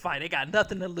nigga in a fight. They got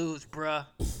nothing to lose, bruh.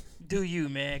 Do you,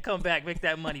 man? Come back, make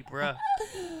that money, bruh.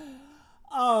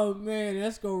 Oh man,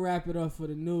 let's go wrap it up for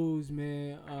the news,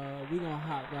 man. We gonna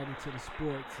hop right into the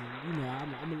sports, and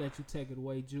I'm gonna let you take it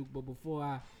away, Juke. But before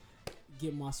I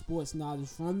get my sports knowledge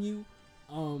from you,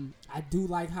 I do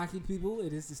like hockey, people.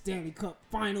 It is the Stanley Cup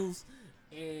Finals,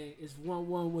 and it's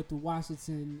 1-1 with the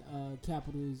Washington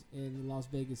Capitals and the Las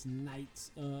Vegas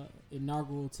Knights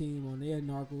inaugural team on their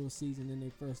inaugural season in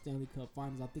their first Stanley Cup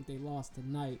Finals. I think they lost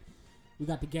tonight. We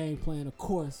got the game playing, of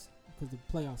course, because the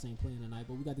playoffs ain't playing tonight,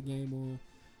 but we got the game on.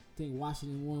 I think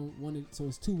Washington won, so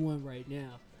it's 2-1 right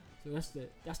now. So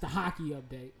that's the hockey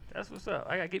update. That's what's up.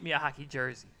 I gotta get me a hockey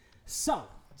jersey. So,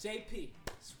 JP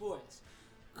Sports,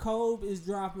 Kobe is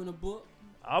dropping a book.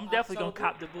 I'm definitely gonna October.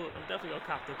 cop the book.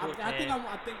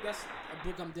 I think that's a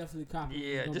book I'm definitely copying.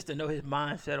 Yeah, just to know his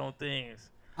mindset on things.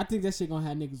 I think that shit gonna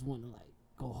have niggas wanting to like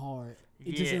go hard.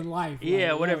 It's just Yeah. in life.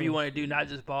 Yeah, like, whatever yo, you want to do, not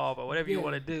just ball, but whatever you Yeah.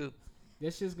 want to do.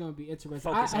 That shit's gonna be interesting.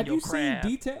 Focus on have your you craft.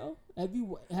 seen Detail? Have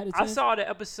you had a I chance? saw the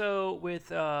episode with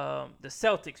the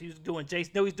Celtics. He was doing he's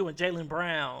doing Jaylen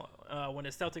Brown when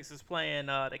the Celtics is playing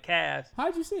the Cavs.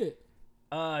 How'd you see it?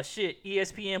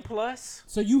 ESPN Plus.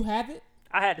 So you have it?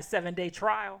 I had the 7-day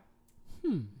trial.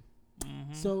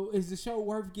 So is the show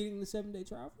worth getting the 7-day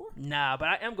trial for? Nah, but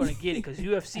I am gonna get it because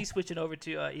UFC switching over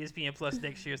to ESPN Plus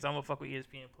next year, so I'm gonna fuck with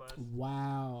ESPN Plus.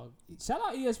 Wow. Shout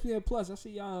out ESPN Plus. I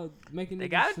see y'all making They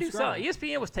niggas gotta do subscribe. something.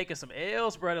 ESPN was taking some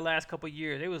L's, bro, the last couple of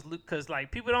years. They was because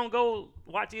like people don't go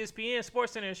watch ESPN,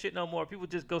 Sports Center, and shit no more. People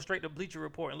just go straight to Bleacher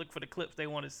Report and look for the clips they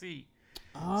want to see.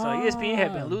 So ESPN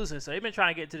had been losing, so they've been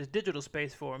trying to get to this digital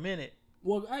space for a minute.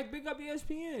 Well, hey, big up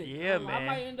ESPN. Yeah, I man.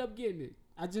 might end up getting it.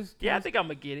 I Yeah, I think I'm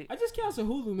gonna get it. I just cancel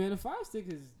Hulu, man. The Fire Stick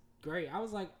is great. I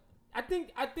was like, I think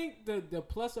the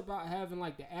plus about having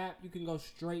like the app, you can go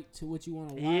straight to what you want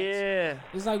to watch. Yeah,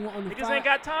 It's like on the niggas ain't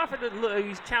got time for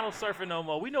these channel surfing no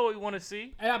more. We know what we want to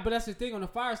see. Yeah, but that's the thing on the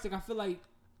Fire Stick. I feel like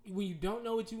when you don't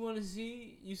know what you want to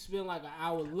see, you spend like an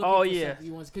hour looking Oh, for yeah. something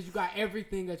you want because you got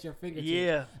everything at your fingertips.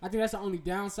 Yeah. I think that's the only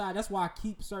downside. That's why I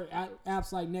keep certain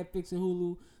apps like Netflix and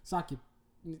Hulu so I can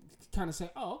kind of say,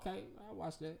 oh, okay, I'll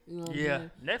watch that. You know what I'm Yeah, saying?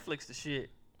 Netflix the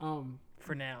shit Um,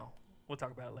 for now. We'll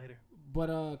talk about it later.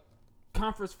 but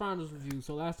conference finals review.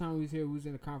 So last time we was here, we was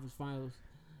in the conference finals.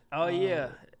 Oh yeah,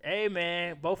 hey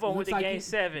man, both of them went Looks to like Game you-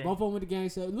 7. Both of them with the game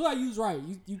 7. Look like you was right.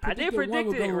 You I did predicted one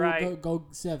would predict it, go, right. go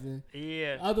 7.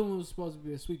 Yeah, The other one was supposed to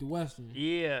be a sweep the Western.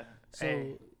 yeah. So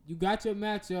Hey. you got your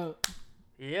matchup.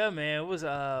 Yeah, man, it was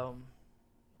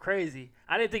crazy.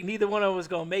 I didn't think neither one of them was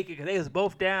gonna make it because they was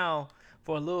both down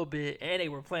for a little bit and they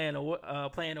were playing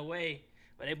away,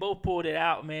 but they both pulled it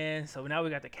out, man. So now we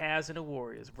got the Cavs and the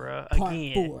Warriors, bro, Part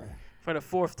again 4. for the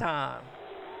 4th time.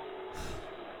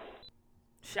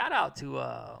 Shout out to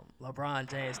LeBron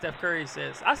James. Steph Curry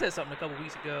says, I said something a couple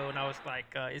weeks ago, and I was like,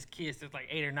 his kids that's like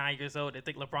 8 or 9 years old, they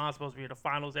think LeBron's supposed to be in the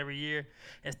finals every year.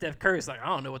 And Steph Curry's like, I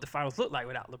don't know what the finals look like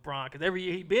without LeBron, because every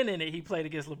year he been in it, he played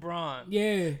against LeBron.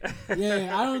 Yeah.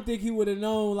 I don't think he would have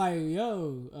known, like,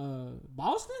 yo,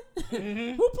 Boston?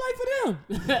 Mm-hmm. Who played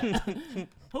for them?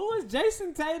 Who is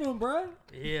Jason Tatum, bro?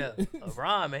 Yeah,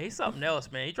 LeBron, man, he's something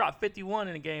else, man. He dropped 51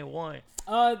 in the game 1.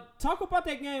 Talk about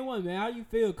that game 1, man. How you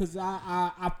feel? Because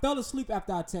I fell asleep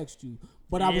after I texted you.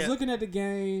 But I was Yeah. looking at the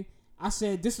game. I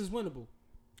said, this is winnable.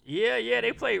 Yeah,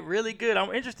 they played really good.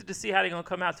 I'm interested to see how they're going to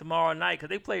come out tomorrow night because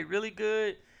they played really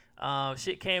good.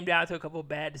 Shit came down to a couple of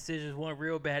bad decisions, one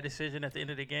real bad decision at the end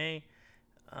of the game.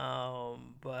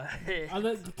 But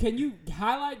Can you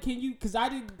highlight? Because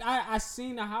I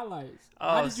seen the highlights. Oh,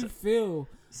 How did you feel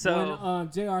so-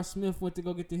 when J.R. Smith went to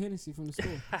go get the Hennessy from the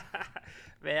store?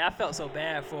 man, I felt so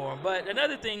bad for him. But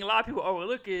another thing a lot of people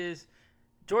overlook is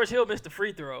George Hill missed a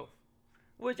free throw,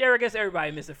 which I guess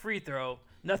everybody missed a free throw.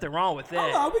 Nothing wrong with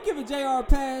that. Hold on, we giving J.R. a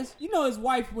pass. You know his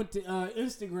wife went to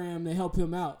Instagram to help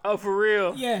him out. Oh, for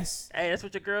real? Yes. Hey, that's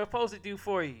what your girl's supposed to do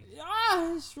for you.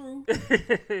 That's true.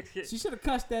 She should have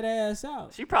cussed that ass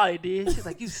out. She probably did. She's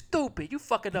like, you stupid. You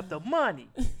fucking up the money.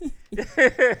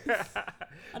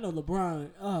 I know LeBron.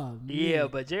 Oh, man. Yeah,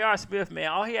 but J.R. Smith, man,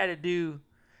 all he had to do,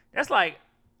 that's like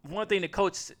one thing the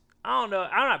coach, I don't know,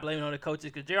 I'm not blaming on the coaches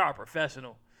because J.R. a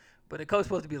professional. But the coach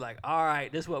supposed to be like, all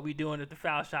right, this is what we doing if the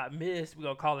foul shot missed. We're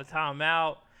going to call a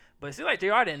timeout. But it seemed like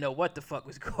J.R. didn't know what the fuck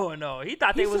was going on. He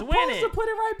thought they was winning. He's supposed to put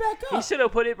it right back up. He should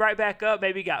have put it right back up.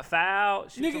 Maybe got fouled,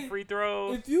 shoot Nigga, some free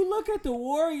throws. If you look at the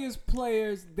Warriors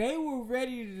players, they were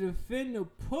ready to defend the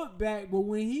putback, but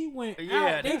when he went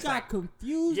Yeah, out, they that's got like-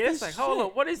 confused. Yeah, it's as like, hold shit.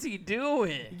 on, what is he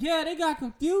doing? Yeah, they got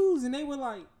confused, and they were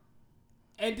like,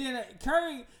 and then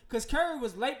Curry, because Curry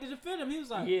was late to defend him, he was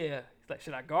like, Yeah. He's like,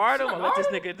 should I guard him Should I or let this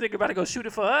guard nigga about to go shoot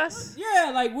it for us? yeah,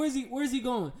 like where's he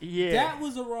going? Yeah. That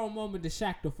was a wrong moment to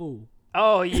Shaq the Fool.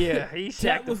 Oh, yeah. He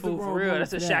That Shaq the was the Fool for wrong real. moment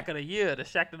That's the for Shaq that. of the year. The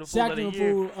Shaq of the Fool Shaq of the the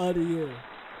year. Fool of the year.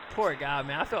 Poor guy,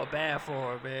 man. I felt bad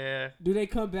for him, man. Do they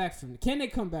come back from? Can they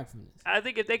come back from this? I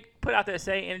think if they put out that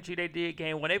same energy they did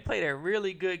game one, they played a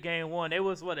really good game one. They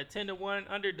was a 10-1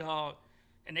 underdog,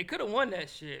 and they could have won that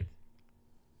shit.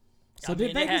 So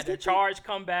they had the Charge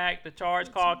come back. The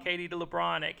Charge called KD to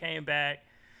LeBron that came back.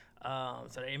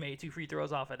 So they made 2 free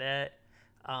throws off of that.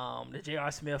 The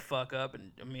J.R. Smith fuck up,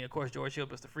 and I mean, of course, George Hill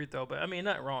missed the free throw, but I mean,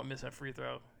 nothing wrong with missing a free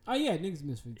throw. Oh yeah, niggas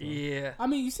miss free throw. Yeah. I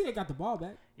mean, you see, they got the ball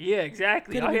back. Yeah,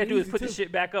 exactly. Could've All you had to been do is easy, put the too.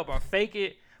 shit back up or fake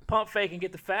it, pump fake, and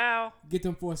get the foul. Get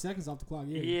them 4 seconds off the clock.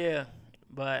 Yeah. Yeah.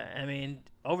 But, I mean,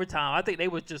 overtime, I think they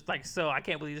was just like, so I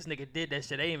can't believe this nigga did that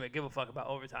shit. They didn't even give a fuck about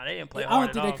overtime. They didn't play I hard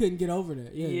don't think at all. they couldn't get over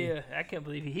that. Yeah. Yeah, I can't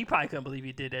believe he probably couldn't believe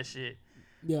he did that shit.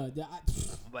 Yeah.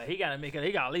 But he got to make it.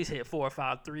 He got to at least hit 4 or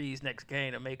 5 threes next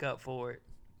game to make up for it.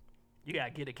 You got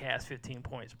to get a Cavs 15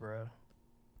 points, bro.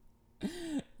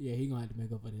 Yeah, he gonna have to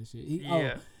make up for this shit.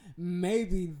 Yeah.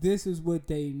 Maybe this is what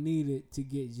they needed to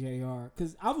get JR.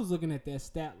 Because I was looking at that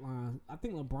stat line. I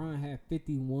think LeBron had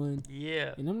 51.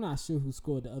 Yeah. And I'm not sure who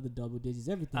scored the other double digits.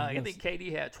 Everything I else. think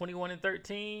KD had 21 and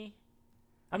 13.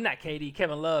 I'm not KD.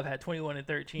 Kevin Love had 21 and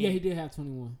 13. Yeah, he did have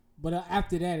 21. But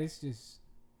after that, it's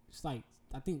like,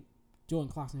 I think Jordan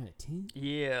Clarkson had 10.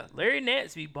 Yeah. Larry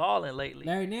Nance be balling lately.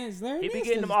 Larry Nance He be Nance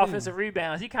getting them does his offensive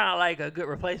rebounds. He kind of like a good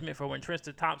replacement for when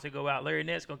Tristan Thompson go out. Larry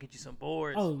Nance going to get you some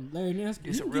boards. Oh, Larry Nance.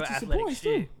 do He some can real get you some athletic points,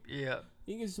 shit. too. Yeah.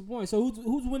 He gets some points. So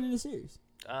who's winning the series?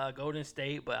 Golden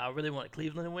State, but I really want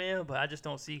Cleveland to win, but I just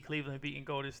don't see Cleveland beating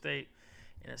Golden State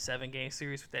in a 7-game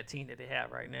series with that team that they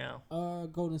have right now.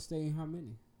 Golden State, how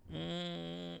many?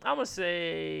 I'm gonna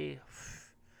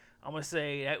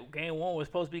say that game 1 was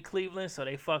supposed to be Cleveland, so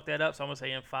they fucked that up. So I'm gonna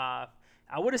say in 5.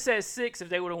 I would have said 6 if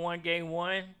they would have won game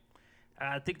 1.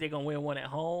 I think they're gonna win 1 at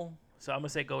home, so I'm gonna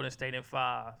say Golden State in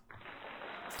 5.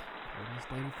 Golden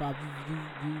State in 5.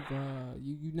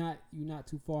 You not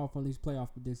too far from these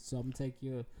playoff predictions, so I'm gonna take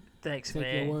your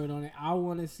Man. word on it. I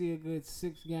want to see a good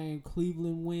 6-game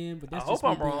Cleveland win, but that's I just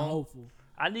hope me I'm being wrong. hopeful.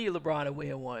 I need LeBron to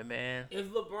win 1, man. If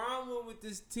LeBron went with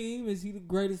this team, is he the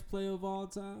greatest player of all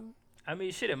time? I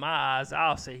mean, shit, in my eyes,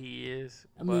 I'll say he is.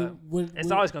 I But mean, it's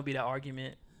always gonna be that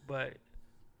argument. But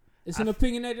it's an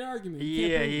opinionated argument. You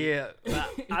can't prove it. yeah. But,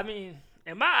 I mean,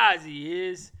 in my eyes, he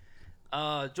is.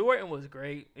 Jordan was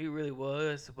great. He really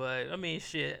was. But I mean,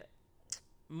 shit.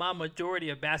 My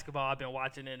majority of basketball I've been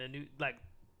watching in the new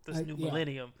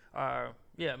millennium.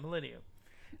 Millennium.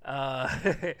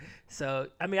 So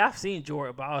I mean, I've seen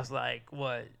Jordan, but I was like,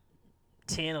 what,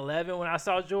 10, 11 when I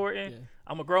saw Jordan. Yeah.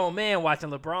 I'm a grown man watching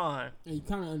LeBron. And you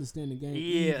kind of understand the game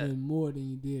Yeah. even more than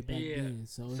you did back then.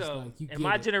 So it's like you get in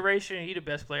my it. generation, he the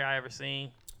best player I ever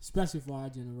seen. Especially for our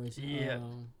generation. Yeah.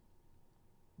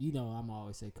 You know, I'm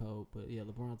always say Kobe, but yeah,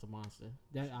 LeBron's a monster.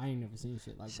 That I ain't never seen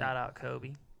shit like Shout that. out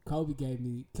Kobe. Kobe gave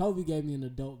me an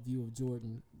adult view of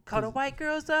Jordan. Call the white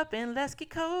girls up and let's get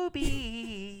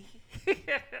Kobe.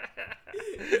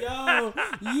 Yo,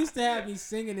 you used to have me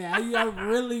singing that. I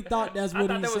really thought that's what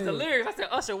I he thought that said. was the lyrics. I said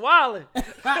Usher Wildin'.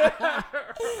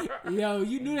 Yo,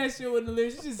 you knew that shit wasn't the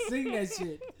lyrics. You just sing that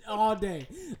shit all day.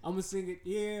 I'm gonna sing it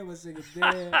here. I'm gonna sing it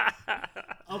there.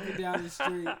 Up and down the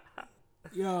street.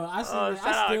 Yo, I sing it.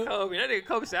 Shout out to Kobe. That nigga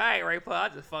Kobe said, I ain't rape her. I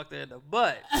just fucked her in the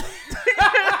butt.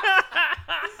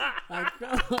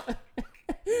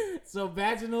 So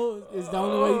vaginal is the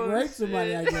only way you can rape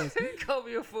somebody, I guess.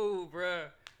 Kobe a fool, bruh.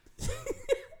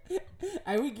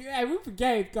 Hey, we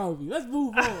forgave Kobe. Let's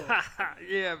move on.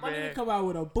 Yeah, My man. nigga come out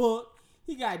with a book.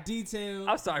 He got details.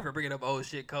 I'm sorry for bringing up old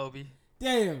shit, Kobe.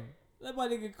 Damn. Let my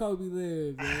nigga Kobe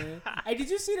live, man. Hey, did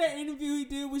you see that interview he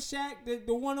did with Shaq?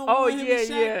 The one-on-one Oh, with him and yeah, Shaq?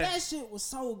 yeah. That shit was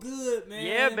so good, man.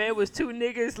 Yeah, man. It was 2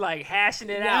 niggas like hashing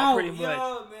it out pretty much.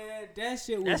 Yo, man. That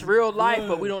shit was That's real life, good.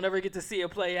 but we don't ever get to see it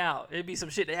play out. It'd be some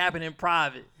shit that happened in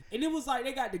private. And it was like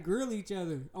they got to grill each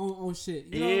other on shit.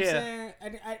 You know what I'm saying?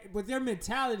 But their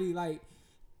mentality, like,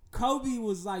 Kobe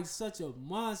was like such a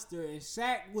monster, and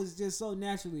Shaq was just so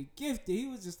naturally gifted. He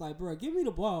was just like, bro, give me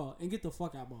the ball and get the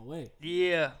fuck out my way.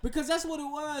 Yeah. Because that's what it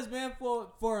was, man.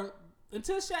 For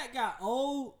until Shaq got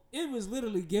old, it was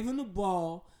literally giving the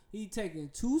ball. He taking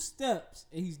 2 steps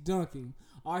and he's dunking,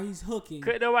 or he's hooking.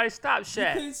 Couldn't nobody stop You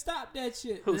Shaq. couldn't stop that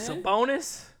shit, Who, man.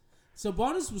 Sabonis?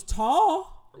 Sabonis was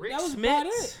tall. Rick That was about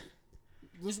Smits? it.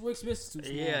 Rick Smith is too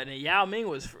small. Yeah, and then Yao Ming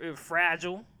was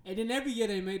fragile. And then every year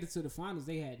they made it to the finals.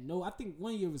 They had no. I think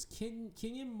one year was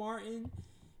Kenyon Martin.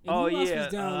 And Oh, who else yeah.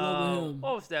 was down low with him?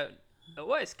 What was that?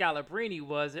 What Scalabrini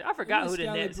was it? I forgot who the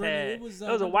Nets had. It was a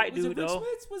a white was dude, it Rick though.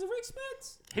 Smits? Was it Rick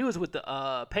Smits? He was with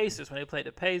the Pacers when they played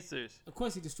the Pacers. Of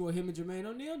course, he destroyed him and Jermaine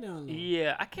O'Neal down low.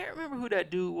 Yeah, I can't remember who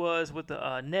that dude was with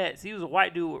the Nets. He was a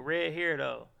white dude with red hair,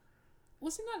 though.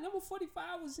 Was he not number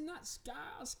 45? Was he not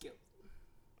Skip?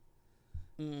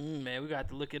 Man, we got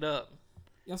to look it up.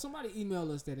 Yo, somebody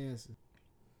email us that answer.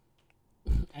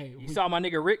 Hey, You saw my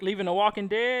nigga Rick leaving The Walking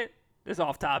Dead? This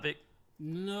off topic.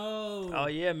 No. Oh,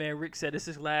 yeah, man. Rick said this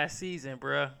is last season,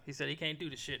 bruh. He said he can't do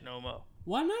the shit no more.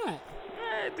 Why not?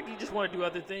 I think he just want to do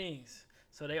other things.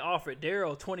 So they offered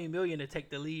Daryl $20 million to take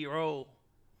the lead role.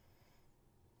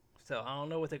 So I don't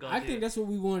know what they're going to do. I think that's what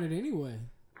we wanted anyway.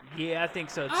 Yeah, I think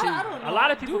so, too. I don't know. A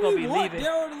lot of people going to be leaving.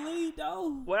 Daryl to lead,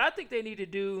 though? What I think they need to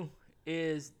do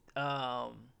is,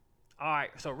 all right,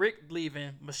 so Rick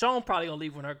leaving. Michonne probably going to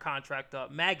leave when her contract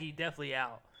up. Maggie definitely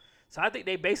out. So I think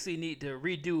they basically need to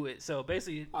redo it. So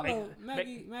basically,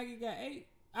 Maggie got 8.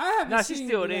 I haven't no, seen she's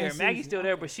still the there. last Maggie's season. still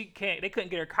there, Okay. but she can't. They couldn't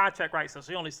get her contract right, so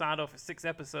she only signed off for 6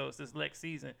 episodes this next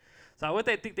season. So what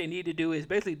they think they need to do is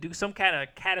basically do some kind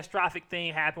of catastrophic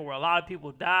thing happen where a lot of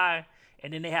people die,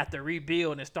 and then they have to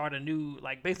rebuild and start a new,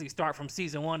 like basically start from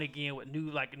season 1 again with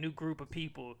a new group of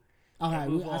people. Okay,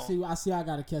 move I on. see. I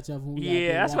gotta catch up. When we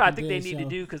Yeah, that's what I think they Walking need Dead to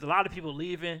do because a lot of people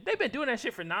leaving. They've been doing that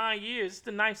shit for 9 years. It's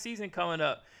the 9th season coming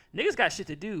up. Niggas got shit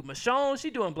to do. Michonne, she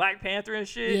doing Black Panther and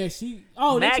shit. Yeah, she.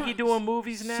 Oh, Maggie doing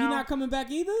movies now. She not coming back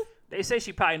either. They say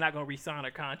she probably not gonna re-sign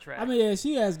her contract. I mean, yeah,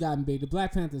 she has gotten big. The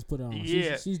Black Panthers put her on.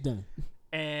 Yeah. She's done.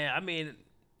 And I mean,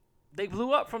 they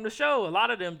blew up from the show. A lot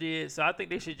of them did. So I think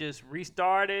they should just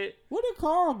restart it. Where did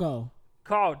Carl go?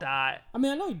 Carl died. I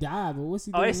mean, I know he died, but what's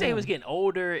he Oh, doing they say he now? was getting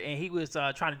older and he was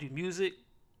trying to do music.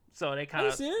 So they Are kind you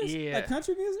of serious? yeah. Like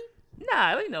country music?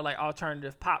 Nah, you know, like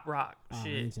alternative pop rock Oh, I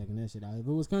shit. ain't checking that shit out. If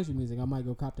it was country music, I might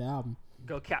go cop the album.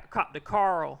 Go cop the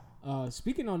Carl.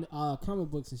 Speaking on comic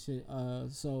books and shit,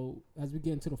 so as we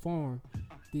get into the farm,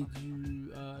 did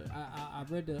you? I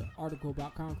read the article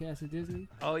about Comcast and Disney.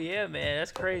 Oh yeah, man,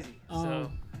 that's crazy. So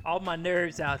Um, all my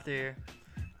nerds out there,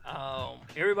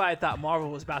 everybody thought Marvel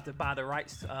was about to buy the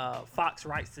rights, Fox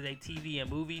rights to their TV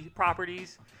and movie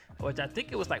properties, which I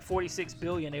think it was like $46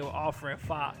 billion they were offering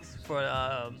Fox for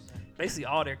basically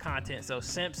all their content. So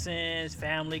Simpsons,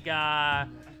 Family Guy,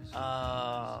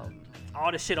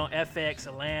 all the shit on FX,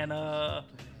 Atlanta.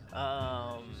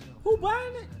 Who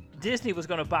buying it? Disney was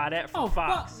gonna buy that from Oh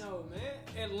Fox. fuck no,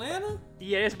 man! Atlanta?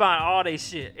 Yeah, it's buying all they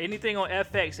shit. Anything on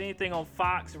FX, anything on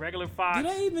Fox, regular Fox. Do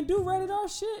they even do rated R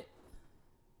shit?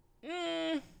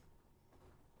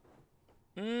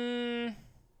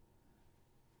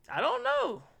 I don't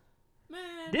know.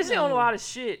 Man, Disney no. own a lot of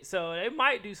shit, so they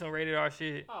might do some rated R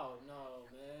shit. Oh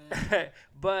no, man!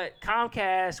 But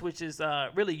Comcast, which is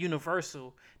really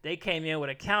Universal, they came in with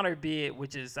a counter bid,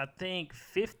 which is I think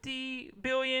 $50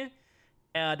 billion,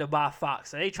 to buy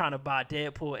Fox. So they trying to buy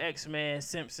Deadpool, X-Men,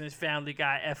 Simpsons, Family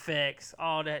Guy, FX,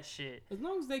 all that shit. As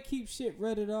long as they keep shit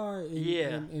rated R and, Yeah.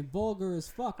 and vulgar as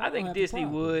fuck, I don't think have a Disney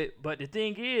problem. would, but the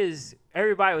thing is,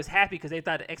 everybody was happy because they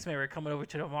thought the X-Men were coming over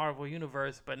to the Marvel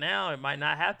universe, but now it might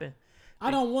not happen. I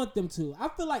don't want them to. I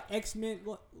feel like X-Men.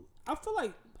 I feel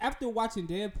like after watching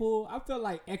Deadpool, I feel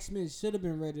like X-Men should have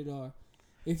been rated R.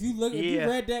 If you look, if you Yeah.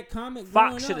 read that comic, Fox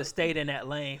growing should up, have stayed in that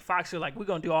lane. Fox was like, we're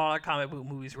going to do all our comic book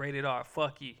movies rated R.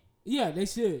 Fuck you. Yeah, they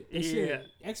should. They Yeah. should.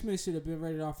 X-Men should have been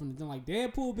rated R from the thing. Like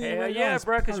Deadpool being Hell rated R. yeah, is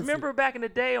bro. Because perfect. remember back in the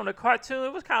day on the cartoon,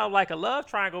 it was kind of like a love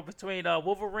triangle between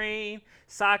Wolverine,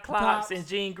 Cyclops, and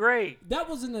Jean Grey. that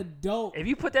was an adult. If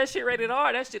you put that shit rated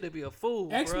R, that shit would be a fool,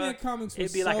 X-Men bruh. comics was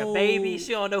It'd be like a so- baby.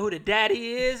 She don't know who the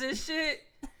daddy is and shit.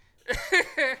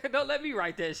 Don't let me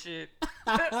write that shit.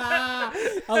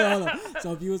 hold on.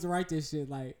 So if you was to write this shit,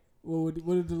 like, what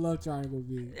would the love triangle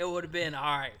be? It would have been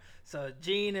all right. So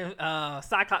Jean and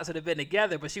Cyclops would have been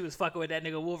together, but she was fucking with that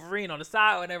nigga Wolverine on the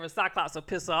side whenever Cyclops would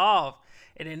piss her off.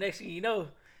 And then next thing you know,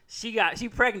 she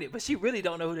pregnant, but she really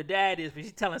don't know who the dad is. But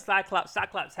she's telling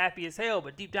Cyclops happy as hell,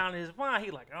 but deep down in his mind,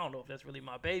 he like, I don't know if that's really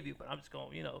my baby, but I'm just gonna,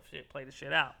 play the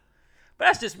shit out. But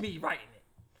that's just me writing it.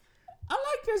 I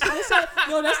like this shit.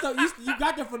 That's you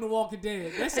got that from The Walking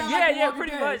Dead. That sound like The Yeah, Walking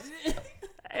pretty Dead. much.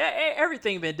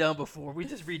 Everything been done before. We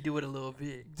just redo it a little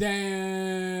bit.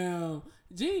 Damn.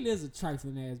 Jean is a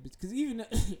trifling ass bitch. Cause even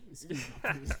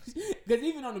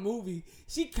even on the movie,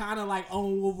 she kind of like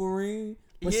own Wolverine,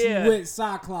 but Yeah. she with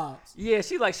Cyclops. Yeah,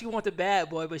 she want the bad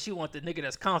boy, but she want the nigga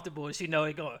that's comfortable. And she know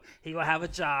he gonna have a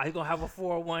job. He gonna have a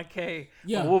 401k.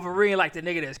 Yeah. But Wolverine like the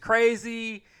nigga that's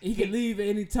crazy. He can leave at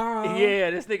any time.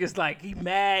 Yeah, this nigga's like, he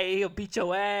mad. He'll beat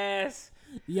your ass.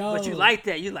 Yo. But you like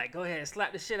that. You like, go ahead,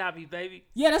 slap the shit out of me, baby.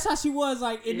 Yeah, that's how she was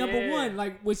like in number Yeah. one.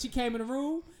 Like when she came in the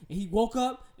room and he woke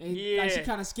up and like, she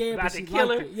kind of scared, About but to she kill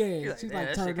liked her. it. Yeah, You she's "Damn, like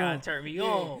that turned shit kind on. of turned me Yeah,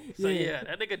 on. So yeah. yeah,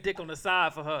 that nigga dick on the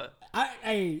side for her.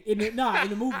 In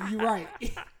the movie, you right.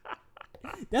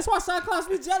 That's why Cyclops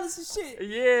be jealous and shit.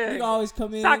 Yeah. Nigga always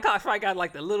come in. Cyclops probably got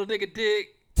like the little nigga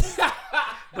dick.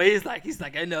 But he's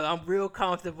like, I know I'm real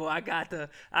comfortable. I got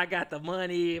the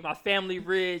money. My family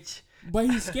rich. But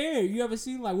he's scared. You ever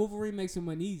seen like Wolverine makes him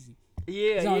uneasy?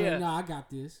 Yeah, So yeah. like, nah, I got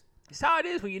this. It's how it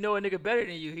is when you know a nigga better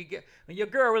than you. When your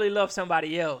girl really loves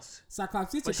somebody else,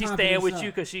 Cyclops, get but your she's confidence staying with up.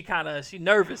 you because she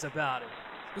nervous about it.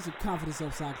 Get your confidence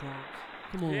up, Cyclops.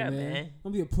 Come on, Yeah, man. man.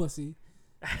 Don't be a pussy.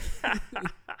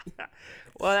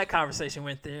 Well, that conversation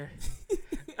went there.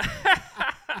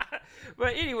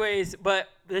 But anyways,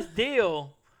 this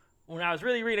deal, when I was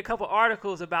really reading a couple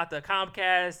articles about the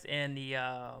Comcast and the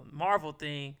Marvel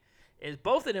thing, is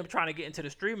both of them trying to get into the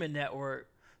streaming network.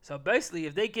 So basically,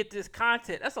 if they get this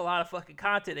content, that's a lot of fucking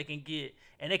content they can get,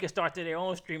 and they can start their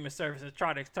own streaming service and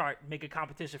try to start making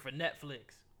competition for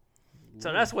Netflix.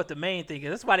 So that's what the main thing is.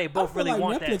 That's why they both I feel really like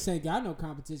want Netflix that. ain't got no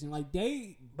competition. Like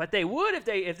they, But they would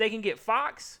if they can get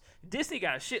Fox. Disney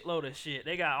got a shitload of shit.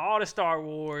 They got all the Star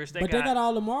Wars. they got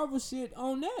all the Marvel shit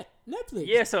on Netflix.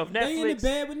 Yeah, so if they in the Netflix,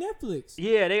 bed with Netflix.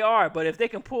 yeah, they are. But if they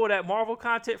can pull that Marvel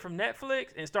content from Netflix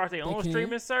and start their own can.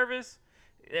 streaming service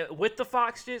with the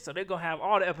Fox shit, so they're gonna have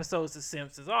all the episodes of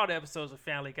Simpsons, all the episodes of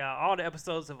Family Guy, all the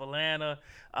episodes of Atlanta,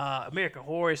 American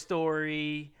Horror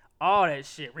Story, all that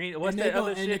shit. What's that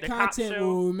other and shit? the The Cop content Show.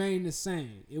 will remain the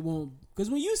same. It won't, because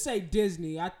when you say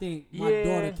Disney, I think my Yeah.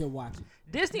 daughter can watch it.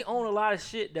 Disney own a lot of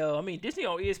shit though. I mean, Disney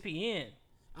own ESPN.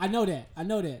 I know that. And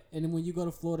then when you go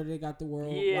to Florida, they got the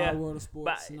Yeah, Wide World of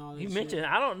Sports but and all that you shit. mentioned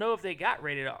I don't know if they got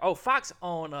rated R. Oh, Fox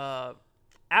own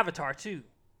Avatar too.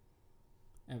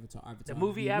 Avatar. The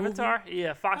movie Avatar?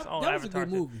 Yeah, Fox owned That was a Avatar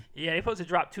good too. movie. Yeah, they supposed to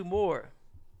drop 2 more.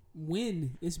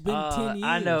 When? It's been 10 years.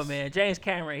 I know, man. James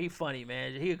Cameron, he funny,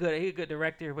 man. He a good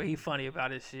director, but he funny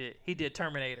about his shit. He did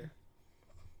Terminator.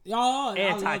 Oh, And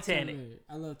I love Titanic. Terminator.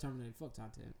 I love Terminator. Fuck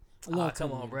Titanic. I Oh, love come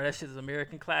on, Terminator. bro. That shit is an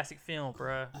American classic film,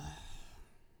 bro.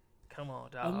 Come on,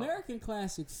 dog. American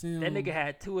classic film. That nigga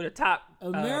had 2 of the top.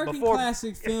 American before.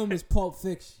 classic film is Pulp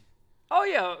Fiction. Oh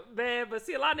yeah, man. But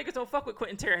see, a lot of niggas don't fuck with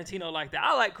Quentin Tarantino like that.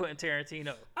 I like Quentin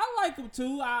Tarantino. I like him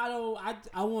too.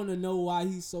 I want to know why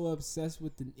he's so obsessed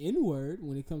with the N-word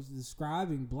when it comes to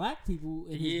describing black people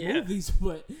in his Yeah. movies.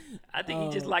 But I think he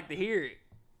just like to hear it.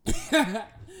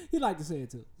 he like to say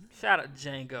it too. Shout out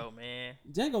Django, man.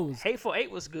 Django was Hateful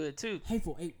Eight was good too.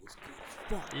 Hateful Eight was good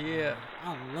as fuck. Yeah.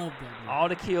 I love that movie. All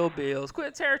the Kill Bills.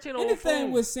 Quentin Tarantino. a Anything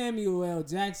fool. with Samuel L.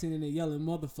 Jackson and the yelling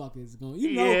motherfuckers going.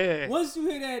 You know, Yeah. once you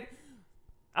hear that.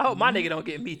 I hope my nigga don't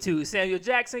get Me Too. Samuel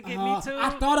Jackson get Me Too. I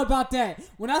thought about that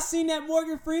when I seen that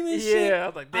Morgan Freeman shit. Yeah, I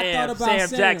was like, I damn, thought about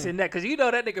Sam Jackson. That because you know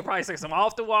that nigga probably say some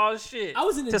off the wall shit. I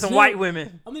was in the to some gym. white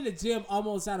women. I'm in the gym,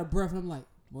 almost out of breath. And I'm like,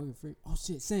 Morgan Freeman. Oh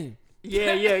shit, Sam.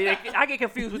 Yeah. I get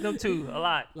confused with them too a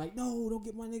lot. Like, no, don't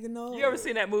get my nigga. No. You ever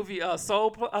seen that movie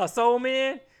Soul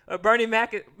Man? Bernie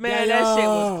Mac, man, that shit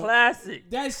was classic.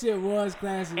 That shit was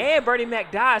classic. And Bernie Mac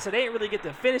died, so they didn't really get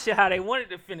to finish it how they wanted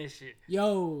to finish it.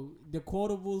 Yo, the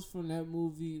quotables from that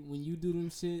movie when you do them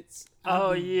shits.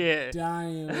 Oh I be yeah.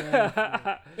 dying.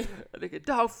 laughing. Nigga,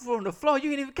 dog food on the floor.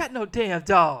 You ain't even got no damn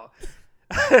dog.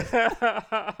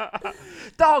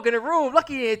 Dog in the room.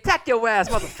 Lucky he didn't attack your ass,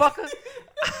 motherfucker.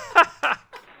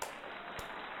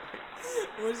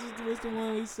 What's the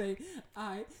one we say? All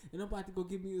right, and I'm about to go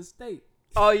get me a steak.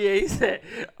 Oh yeah, he said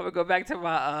I'm gonna go back to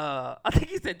my I think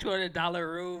he said $200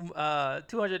 room,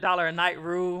 $200 a night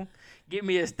room. Get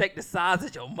me a steak the size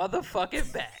of your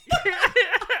motherfucking back.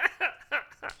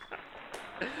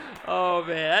 Oh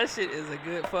man, that shit is a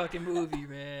good fucking movie,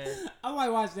 man. I might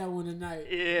watch that one tonight.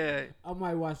 Yeah. I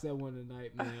might watch that one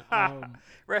tonight, man.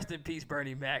 Rest in peace,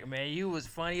 Bernie Mac, man. You was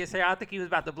funny as hell. I think he was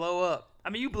about to blow up. I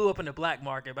mean, you blew up in the black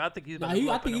market, but I think he was about to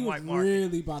blow I up in think the he was white market.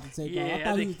 really about to take Yeah, off.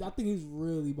 I I think he's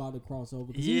really about to cross over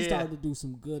because he Yeah. started to do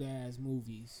some good ass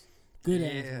movies. Good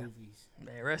ass Yeah. movies.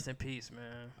 Man, rest in peace,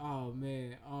 man. Oh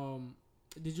man.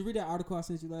 Did you read that article I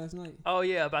sent you last night? Oh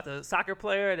yeah, about the soccer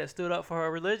player that stood up for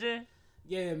her religion.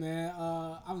 Yeah, man.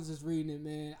 I was just reading it,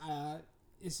 man.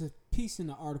 It's a piece in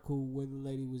the article where the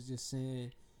lady was just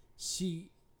saying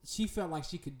she felt like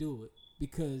she could do it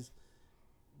because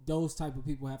those type of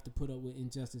people have to put up with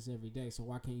injustice every day. So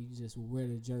why can't you just wear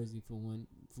the jersey for one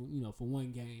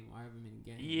game or however many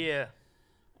games? Yeah.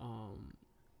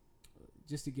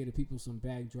 Just to give people some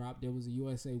backdrop, there was a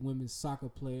USA women's soccer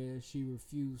player. She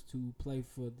refused to play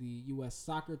for the U.S.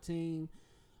 soccer team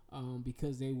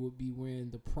because they would be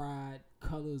wearing the pride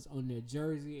colors on their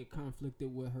jersey. It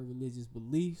conflicted with her religious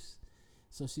beliefs.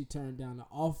 So she turned down the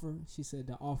offer. She said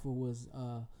the offer was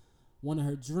one of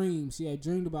her dreams. She had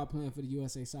dreamed about playing for the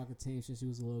USA soccer team since she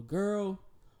was a little girl.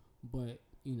 But,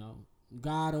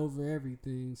 God over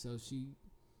everything. So she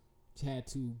had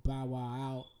to bow wow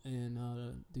out, and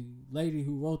the lady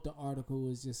who wrote the article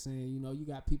was just saying, you know, you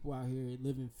got people out here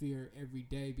living fear every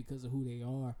day because of who they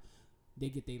are. They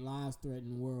get their lives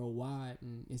threatened worldwide,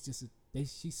 and it's just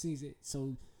she sees it,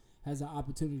 so has an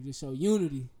opportunity to show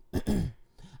unity.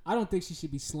 I don't think she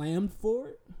should be slammed for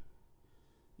it.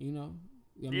 You know,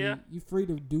 I mean, you're free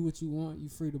to do what you want. You're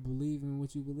free to believe in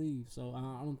what you believe. So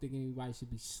I don't think anybody should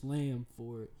be slammed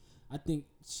for it. I think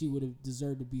she would have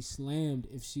deserved to be slammed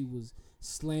if she was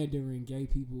slandering gay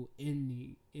people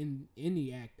in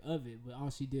the act of it. But all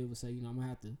she did was say, you know, I'm gonna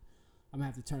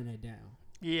have to turn that down.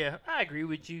 Yeah, I agree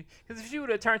with you. Because if she would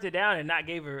have turned it down and not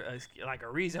gave her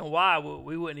a reason why,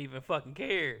 we wouldn't even fucking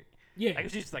care. Yeah, like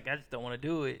if she's like, I just don't want to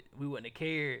do it, we wouldn't have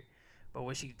cared. But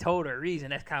when she told her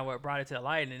reason, that's kind of what brought it to the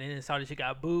light. And then saw that she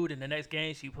got booed in the next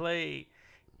game she played.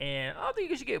 And I don't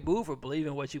think you should get booed for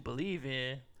believing what you believe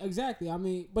in. Exactly. I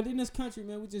mean, but in this country,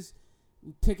 man, we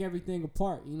pick everything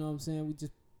apart. You know what I'm saying?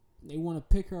 They want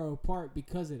to pick her apart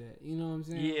because of that. You know what I'm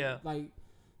saying? Yeah. Like,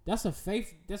 that's a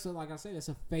faith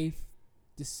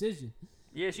decision.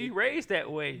 Yeah, she raised that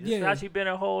way. That's how she been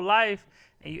her whole life.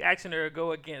 And you asking her to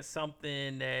go against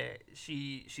something that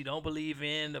she don't believe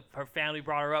in. Her family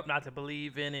brought her up not to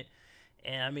believe in it.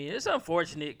 And, I mean, it's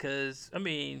unfortunate because, I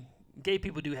mean, gay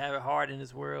people do have it hard in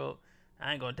this world.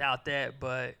 I ain't gonna doubt that,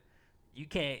 but you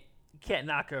can't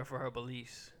knock her for her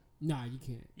beliefs. Nah, you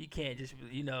can't. You can't just,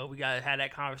 you know, we gotta have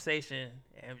that conversation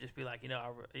and just be like,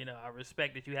 I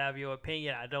respect that you have your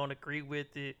opinion. I don't agree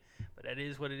with it, but that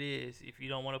is what it is. If you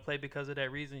don't want to play because of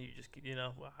that reason, you just,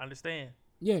 well, I understand.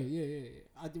 Yeah.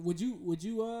 Would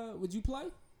you play?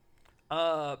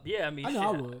 Yeah. I mean, I know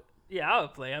I would. Yeah, I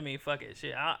would play. I mean, fuck it,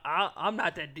 shit. I'm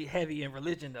not that heavy in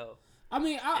religion though. I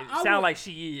mean, it sound like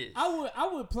she is. I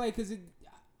would play because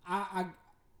I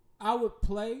would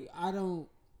play. I don't.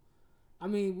 I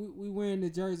mean, we wearing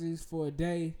the jerseys for a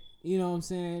day. You know what I'm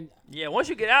saying? Yeah. Once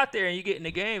you get out there and you get in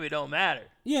the game, it don't matter.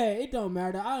 Yeah, it don't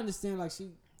matter. I understand. Like she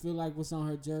feel like what's on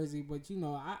her jersey, but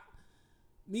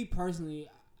me personally,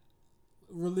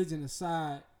 religion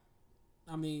aside,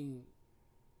 I mean,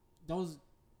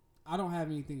 I don't have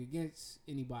anything against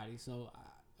anybody. So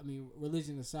I mean,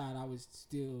 religion aside,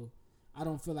 I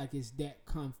don't feel like it's that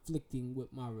conflicting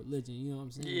with my religion. You know what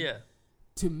I'm saying? Yeah.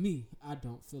 To me, I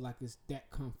don't feel like it's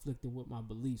that conflicting with my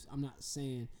beliefs. I'm not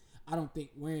saying, I don't think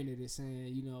wearing it is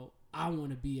saying, I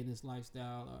want to be in this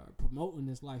lifestyle or promoting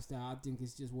this lifestyle. I think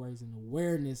it's just raising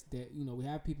awareness that, we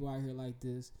have people out here like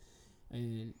this.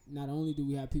 And not only do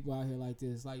we have people out here like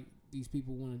this, like these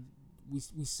people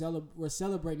we're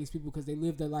celebrating these people because they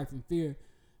live their life in fear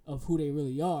of who they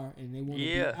really are, and they want to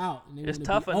be out, and they want to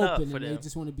be open, and they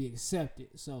just want to be accepted.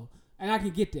 So, and I can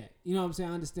get that. You know what I'm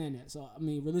saying? I understand that. So, I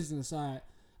mean, religion aside,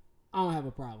 I don't have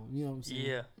a problem. You know what I'm saying?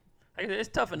 Yeah. It's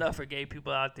tough enough for gay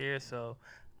people out there, so,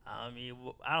 I mean,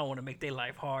 I don't want to make their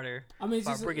life harder by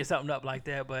bringing something up like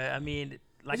that, but, I mean,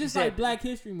 like it's you just said, like Black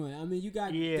History Month. I mean, you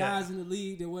got guys in the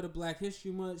league that wear the Black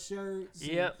History Month shirts.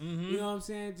 Yeah. Mm-hmm. You know what I'm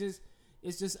saying?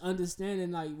 It's just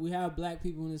understanding, like, we have black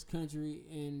people in this country,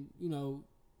 and,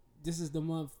 this is the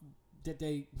month that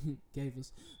they gave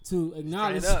us to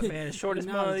acknowledge. Straight up, man, the shortest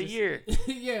month of the year.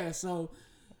 Yeah, so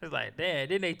it's like, damn.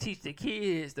 Then they teach the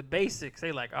kids the basics.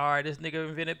 They like, all right, this nigga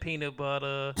invented peanut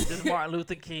butter. This is Martin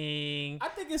Luther King. I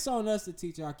think it's on us to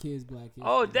teach our kids black history.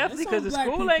 Oh, definitely, because the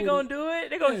school ain't gonna do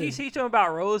it. They gonna teach them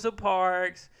about Rosa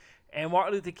Parks and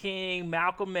Martin Luther King,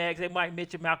 Malcolm X. They might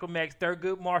mention Malcolm X.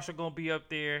 Thurgood Marshall gonna be up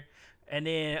there. And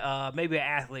then maybe an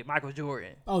athlete, Michael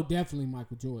Jordan. Oh, definitely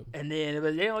Michael Jordan. And then,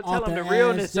 but they don't tell them the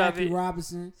realness Jackie of it.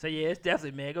 Robinson. So yeah, it's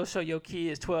definitely, man. Go show your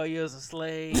kids 12 Years a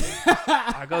Slave.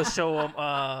 Or go show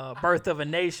them Birth of a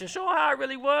Nation. Show them how it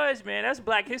really was, man. That's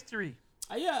Black history.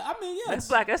 Yeah, I mean, yeah. That's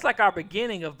black. That's like our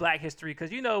beginning of Black history,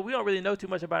 because we don't really know too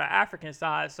much about our African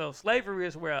side. So slavery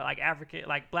is where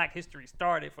Black history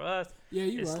started for us. Yeah,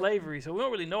 you're right. Slavery. So we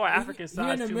don't really know our African side too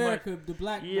much. Here in America, the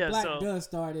black does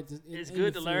start at the. It's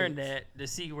good to learn that, to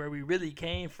see where we really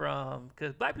came from,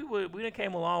 because black people, we done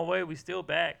came a long way. We still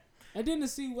back. And then to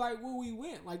see like where we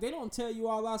went. Like, they don't tell you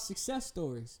all our success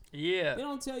stories. Yeah. They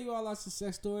don't tell you all our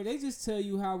success story. They just tell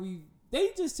you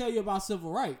They just tell you about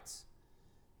civil rights.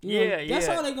 That's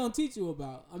all they're going to teach you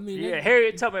about. I mean,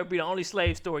 Harriet Tubman be the only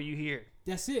slave story you hear.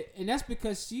 That's it. And that's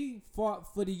because she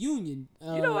fought for the Union.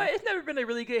 You know what? It's never been a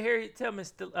really good Harriet Tubman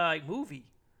movie.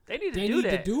 They need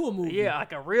to do a movie. Yeah,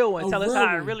 like a real one. Tell us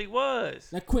how it really was.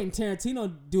 Like Quentin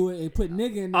Tarantino do it and put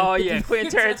nigga in there. Oh, yeah.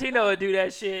 Quentin Tarantino would do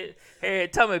that shit.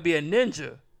 Harriet Tubman would be a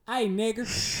ninja. Hey,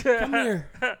 nigger, come here.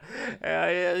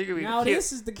 Yeah, you can be Now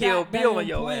this is the Kill Bill goddamn on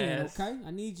your plan, ass. okay?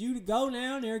 I need you to go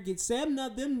down there, get 7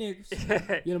 of them niggers,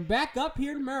 get them back up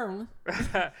here to Maryland.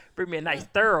 Bring me a nice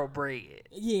thoroughbred.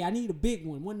 Yeah, I need a big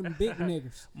one of them big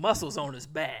niggers. Muscles on his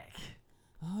back.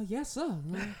 Oh, yes, sir.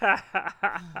 Man.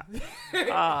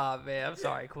 Ah, man, I'm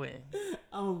sorry, Quentin.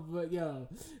 But yo,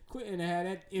 Quentin had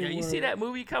that. Yeah, you N-word. see that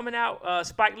movie coming out?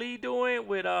 Spike Lee doing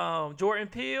with Jordan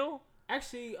Peele.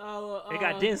 Actually, They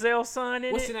got Denzel's son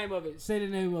in what's it. the name of it? Say the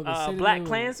name of it. Say the Black name of it.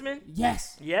 Klansman.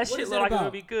 Yes. Yeah, that What shit is look that like it's gonna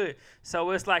about? be good.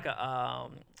 So it's like a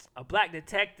black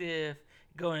detective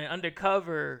going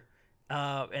undercover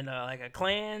in like a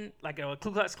clan, like a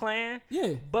Ku Klux Klan.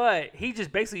 Yeah. But he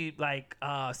just basically like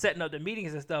setting up the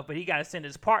meetings and stuff. But he got to send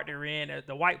his partner in,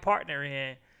 the white partner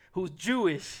in, who's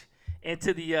Jewish,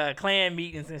 into the Klan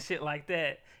meetings and shit like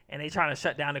that. And they trying to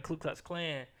shut down the Ku Klux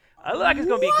Klan. It look like it's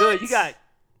gonna be good. You got,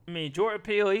 Jordan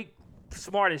Peele. He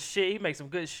smart as shit. He makes some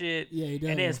good shit. Yeah, he does.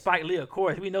 And then Spike Lee, of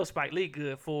course, we know Spike Lee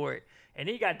good for it. And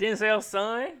then you got Denzel's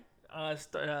son,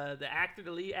 the actor,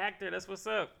 the lead actor. That's what's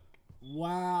up.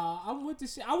 Wow, I'm with the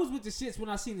shit. I was with the shits when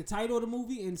I seen the title of the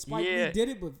movie and Spike Yeah. Lee did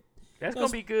it, but That's gonna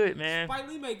be good, man. Spike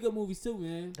Lee made good movies too,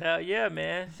 man. Hell yeah,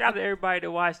 man. Shout out to everybody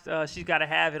that watched She's Gotta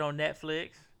Have It on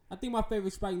Netflix. I think my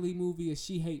favorite Spike Lee movie is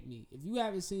She Hate Me. If you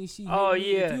haven't seen She Hate Oh,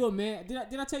 Me, yeah. if you a man, did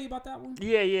I tell you about that one?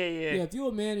 Yeah. Yeah, if you're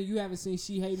a man and you haven't seen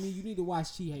She Hate Me, you need to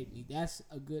watch She Hate Me. That's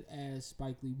a good ass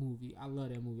Spike Lee movie. I love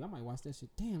that movie. I might watch that shit.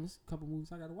 Damn, there's a couple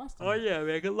movies I gotta watch. Oh yeah,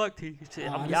 man. Good luck to you.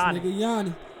 Shit, I'm this yawning. nigga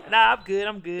yawning. Nah,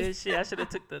 I'm good. Shit, I should have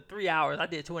took the 3 hours. I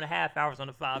did 2.5 hours on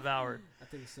the 5 hour. I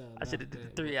think so. I should have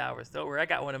did the 3 hours. Don't worry, I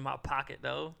got one in my pocket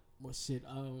though. Well, shit.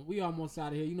 We almost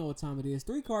out of here. You know what time it is.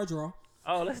 3-card draw.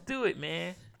 Oh, let's do it,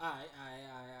 man. All right.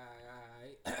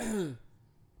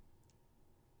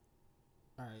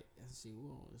 All right, let's see.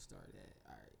 Where want to start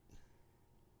at?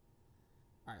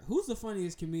 All right. Who's the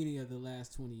funniest comedian of the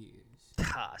last 20 years?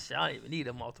 Gosh, I don't even need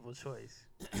a multiple choice.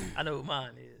 I know who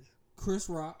mine is. Chris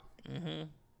Rock, Mm-hmm.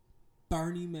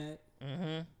 Bernie Mac.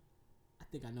 Mm-hmm. I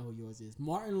think I know who yours is.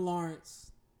 Martin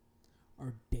Lawrence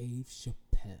or Dave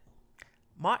Chappelle.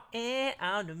 Martin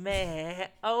on the man.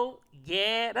 Oh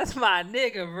yeah, that's my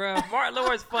nigga, bro. Martin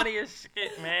Lawrence funny as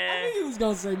shit, I man. knew he was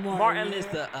gonna say Martin. Martin man.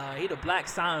 is he the black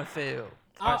Seinfeld.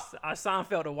 Our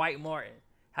Seinfeld, the white Martin,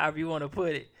 however you want to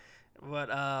put it.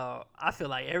 But I feel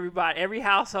like every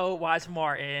household watch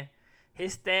Martin.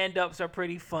 His stand-ups are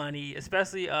pretty funny,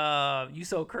 especially You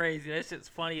So Crazy. That shit's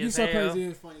funny You as So hell. Crazy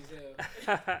is funny as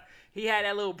hell. He had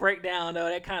that little breakdown though,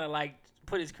 that kind of like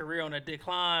put his career on a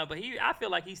decline. But I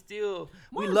feel like we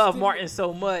Martin's love still- Martin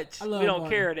so much, I we love don't Martin.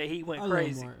 care that he went I love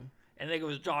crazy. Martin. And nigga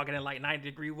was jogging in like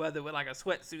 90-degree weather with like a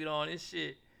sweatsuit on and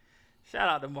shit. Shout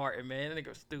out to Martin, man. That nigga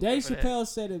was stupid. Dave for that. Chappelle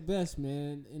said it best,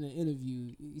 man, in an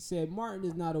interview. He said Martin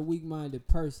is not a weak-minded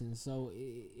person, so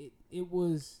it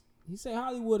was. He said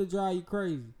Hollywood will drive you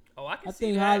crazy. Oh, I can I see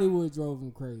think that. Hollywood drove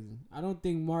him crazy. I don't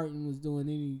think Martin was doing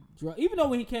any drug. Even though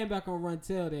when he came back on Run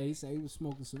Tell Day, he said he was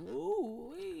smoking some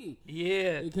ooh-wee.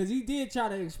 Yeah, Because he did try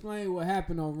to explain what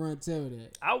happened on Run Tell Day.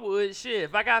 I would. Shit,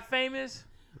 if I got famous,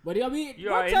 But I mean, You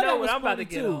Run already Tell know That what was I'm about funny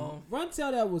to get too. on. Run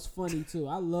Tell That was funny too.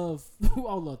 I love.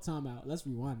 Hold on, time out. Let's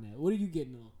rewind that. What are you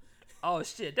getting on? oh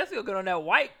shit, that's gonna go on that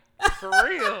white for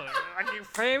real. I get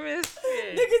famous.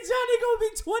 Yeah. Nigga Johnny gonna be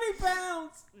 20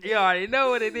 pounds. You already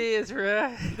know what it is,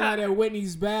 bruh. Got that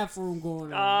Whitney's bathroom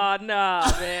going on. Oh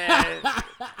nah, man.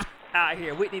 Out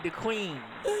here, Whitney the Queen.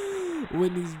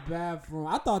 Whitney's bathroom.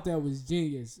 I thought that was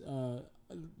genius.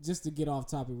 Just to get off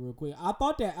topic real quick, I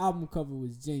thought that album cover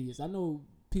was genius. I know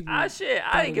people. Ah shit,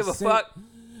 thought I it didn't give a was sick. fuck.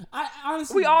 I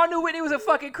honestly, We all knew Whitney was a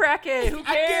fucking crackhead. Who I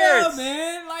cares? get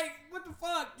man. Like, what the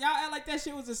fuck? Y'all act like that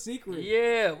shit was a secret.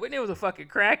 Yeah, Whitney was a fucking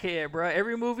crackhead, bruh.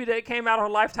 Every movie that came out of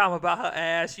her lifetime about her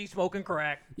ass, she smoking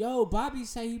crack. Yo, Bobby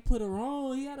say he put her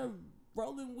on. He had a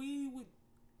rolling weed with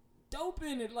dope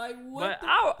in it. Like, what?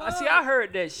 But the I see. fuck? I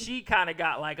heard that she kind of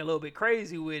got like a little bit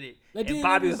crazy with it, Like, and then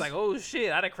Bobby it was was- like, "Oh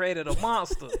shit, I done created a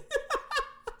monster."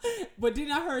 But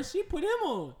then I heard she put him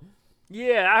on.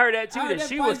 Yeah, I heard that too. I heard That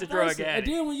she vice was the drug versa. addict.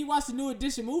 And then when you watch the New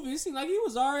Edition movie, it seemed like he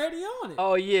was already on it.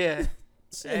 Oh yeah.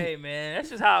 Shit. Hey man, that's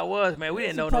just how it was, man. We It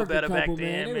didn't know was a no perfect better back couple,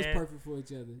 then, They was man. perfect for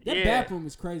each other. That Yeah. bathroom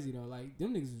is crazy though. Like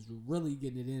them niggas was really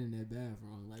getting it in that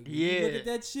bathroom. Like when you look Yeah. at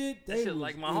that shit. That They shit was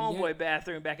like my in homeboy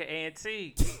bathroom back at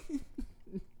A&T.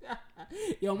 that.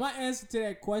 Yo, my answer to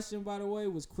that question, by the way,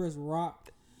 was Chris Rock.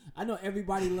 I know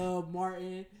everybody loved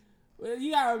Martin. Well,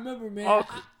 you gotta remember, man.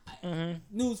 Oh,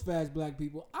 Newsflash, black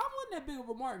people. I wasn't that big of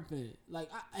a Martin fan. Like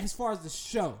as far as the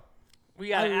show. We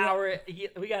got an I lo- hour.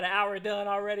 We got an hour done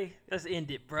already. Let's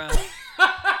end it, bruh.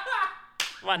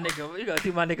 My nigga, you gonna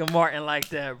do my nigga Martin like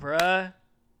that, bruh?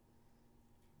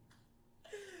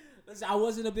 Listen, I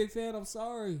wasn't a big fan. I'm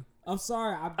sorry. Of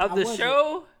I the wasn't.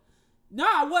 show? No,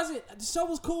 I wasn't. The show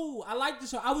was cool. I liked the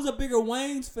show. I was a bigger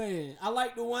Wayne's fan. I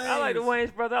like the Waynes. I like the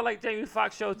Wayne's brother. I like Jamie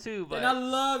Foxx show too, but And I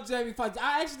love Jamie Foxx.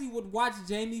 I actually would watch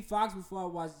Jamie Foxx before I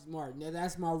watched Martin. Now,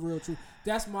 that's my real truth.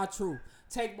 That's my truth.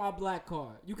 Take my black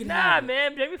card. You can have it.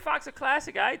 man, Jamie Foxx a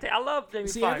classic. I love Jamie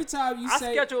Foxx. See, every time you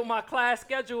say... I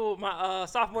scheduled my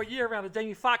sophomore year around the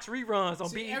Jamie Foxx reruns on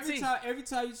BET. Every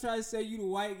time you try to say you the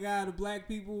white guy to black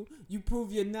people, you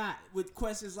prove you're not with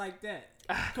questions like that.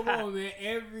 Come on, man.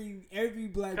 Every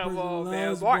black person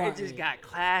loves Martin just got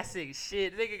classic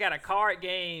shit. Nigga got a card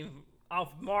game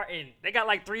off Martin. They got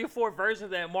like 3 or 4 versions of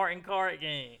that Martin card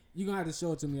game. You gonna have to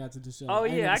show it to me after the show. Oh,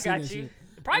 yeah, I seen got that you. shit.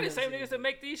 Probably the same niggas that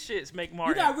make these shits make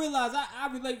Martin. You gotta realize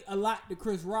I relate a lot to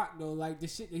Chris Rock though, like the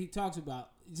shit that he talks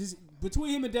about. Just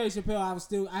between him and Dave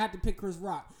Chappelle, I had to pick Chris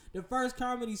Rock. The first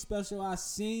comedy special I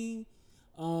seen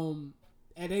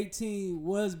at 18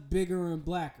 was Bigger and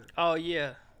Blacker. Oh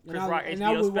yeah. Chris Rock and HBO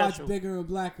I would special. watch Bigger and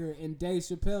Blacker and Dave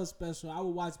Chappelle special. I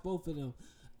would watch both of them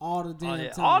all the damn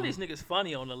time. All these niggas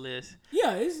funny on the list.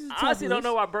 Yeah, this is a tough honestly don't list.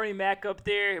 know why Bernie Mac up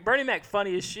there. Bernie Mac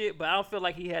funny as shit, but I don't feel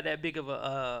like he had that big of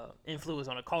a influence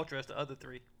on the culture as the other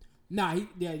 3. Nah, they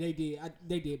did.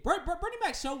 They did. Bernie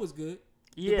Mac's show was good.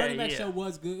 The Bernie Mac show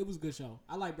was good. It was a good show.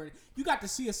 I like Bernie. You got to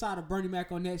see a side of Bernie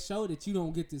Mac on that show that you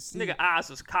don't get to see. Nigga eyes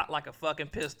was cocked like a fucking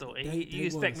pistol. And you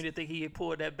expect me to think he had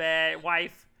pulled that bad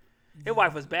wife? His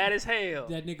wife was bad as hell.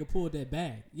 That nigga pulled that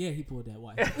bag. Yeah, he pulled that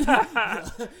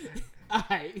wife. All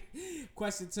right.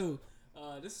 Question 2.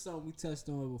 This is something we touched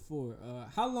on before.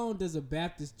 How long does a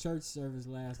Baptist church service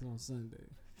last on Sunday?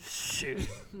 Shoot.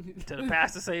 Till the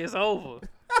pastor say it's over.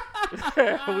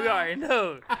 We already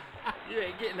know. You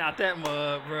ain't getting out that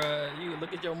mud, bruh. You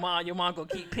look at your mom. Your mom gonna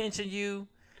keep pinching you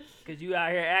because you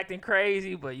out here acting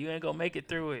crazy, but you ain't gonna make it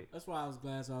through it. That's why I was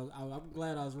glad. I'm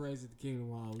glad I was raised at the Kingdom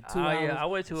Hall. 2 Oh, hours, yeah. I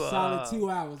went to a solid 2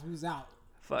 hours. We was out.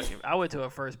 Fucking, I went to a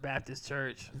First Baptist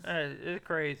church. It's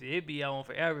crazy. It be on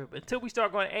forever. But until we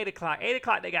start going at 8 o'clock. 8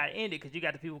 o'clock, they got to end it because you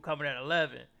got the people coming at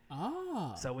 11.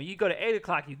 Ah. So when you go to 8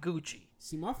 o'clock, you Gucci.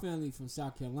 See, my family from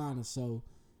South Carolina, so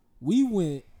we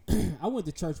went. I went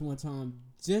to church one time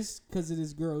just because of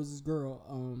this girl.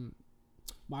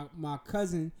 My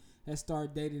cousin had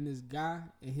started dating this guy,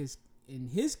 and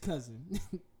his cousin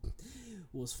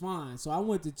was fine. So I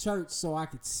went to church so I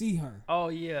could see her. Oh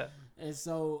yeah. And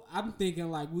so I'm thinking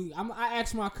like I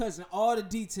asked my cousin all the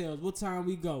details. What time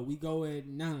we go? We go at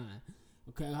 9.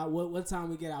 Okay. What time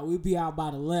we get out? We'll be out by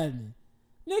 11.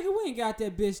 Nigga, we ain't got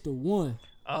that bitch to 1.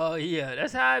 Oh yeah,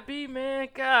 that's how it be, man.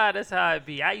 God, that's how it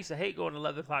be. I used to hate going to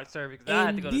 11 o'clock service because I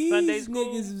had to go to Sunday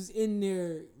school. These niggas was in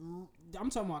there. I'm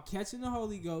talking about catching the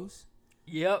Holy Ghost.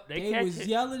 Yep, they was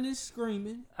yelling and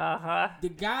screaming. Uh-huh. The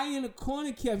guy in the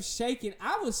corner kept shaking.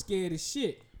 I was scared as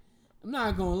shit. I'm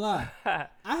not gonna lie.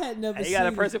 I had never seen. You got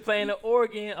a person playing the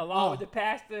organ along with the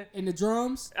pastor and the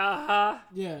drums. Uh-huh.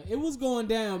 Yeah, it was going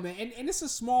down, man. And it's a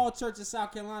small church in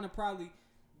South Carolina, probably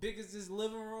big as this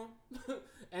living room.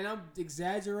 And I'm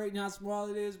exaggerating how small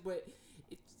it is, but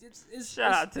it's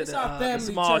shout out to the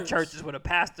small churches with a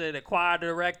pastor, the choir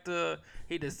director,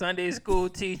 he the Sunday school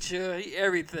teacher, he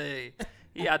everything.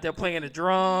 He out there playing the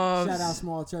drums. Shout out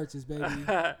small churches, baby.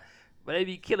 But they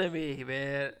be killing me,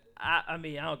 man. I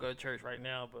mean, I don't go to church right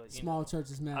now, but small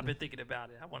churches matter. I've been thinking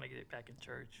about it. I want to get back in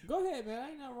church. Go ahead, man.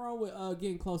 Ain't nothing wrong with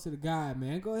getting closer to God,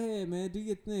 man. Go ahead, man. Do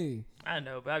your thing. I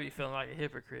know, but I be feeling like a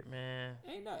hypocrite, man.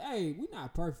 Hey, we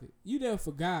not perfect. You there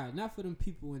for God, not for them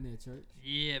people in that church.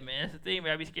 Yeah, man. That's the thing,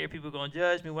 man. I be scared people gonna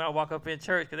judge me when I walk up in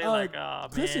church because they like, oh, man.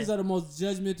 Christians are the most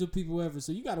judgmental people ever,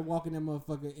 so you got to walk in that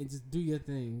motherfucker and just do your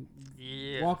thing.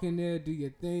 Yeah. Walk in there, do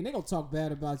your thing. They gonna talk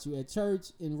bad about you at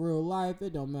church, in real life.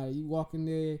 It don't matter. You walk in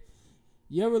there.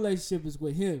 Your relationship is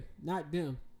with him, not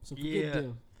them. So forget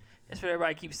them. That's what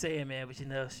everybody keeps saying, man. But you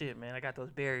know, shit, man. I got those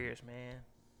barriers, man.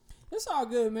 It's all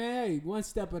good, man. Hey, one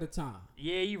step at a time.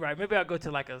 Yeah, you're right. Maybe I'll go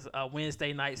to like a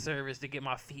Wednesday night service to get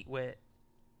my feet wet.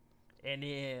 And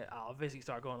then I'll eventually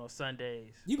start going on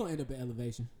Sundays. You're going to end up at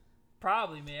Elevation.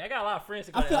 Probably, man. I got a lot of friends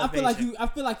to go to Elevation. I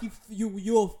feel like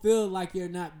you'll feel like you're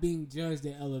not being judged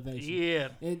at Elevation.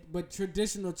 Yeah. But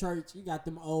traditional church, you got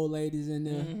them old ladies in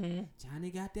there. Mm-hmm.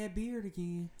 Johnny got that beard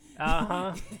again.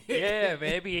 Uh-huh. Yeah,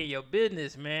 man. It be in your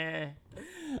business, man.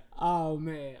 Oh,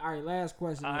 man. All right, last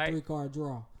question. All a right. 3-card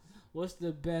draw. What's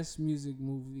the best music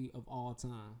movie of all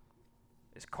time?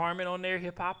 Is Carmen on there,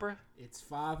 hip hopper? It's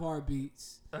 5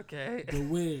 Heartbeats. Okay. The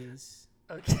Wiz.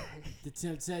 Okay. The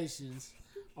Temptations.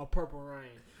 Or Purple Rain.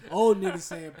 Old niggas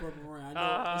saying Purple Rain. I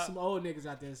know there's some old niggas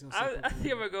out there that's gonna say I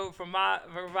think I'm gonna go from my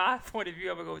point of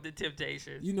view. I'm gonna go with the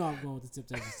Temptations. You know I'm going with the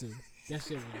Temptations too. That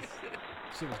shit was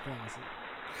classic.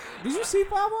 Did you see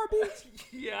 5 Heartbeats?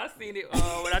 Yeah, I seen it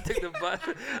when I took the bus.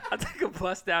 I took a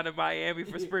bus down to Miami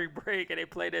for spring break, and they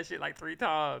played that shit like 3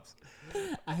 times.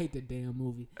 I hate that damn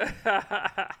movie.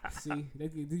 See,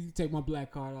 you take my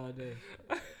black card all day.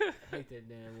 I hate that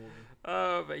damn movie.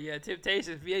 Oh, but yeah,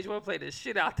 Temptations. VH1 played the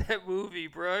shit out that movie,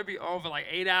 bro. It'd be on for like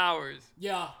 8 hours.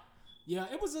 Yeah,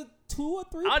 it was a 2 or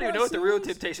 3. I don't even know what the real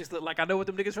Temptations look like. I know what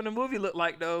them niggas from the movie look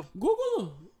like, though. Google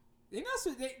them. And that's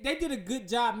what they did a good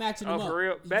job matching them up. Oh, for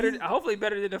real? Better, hopefully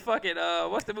better than the fucking,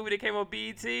 what's the movie that came on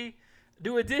BET?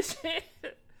 New Edition?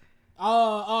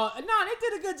 Nah, they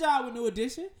did a good job with New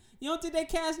Edition. You don't think they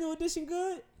cast New Edition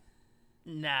good?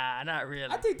 Nah, not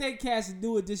really. I think they cast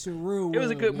New Edition real well. It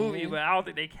was a good man. movie, but I don't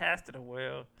think they casted it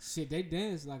well. Shit, they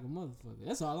danced like a motherfucker.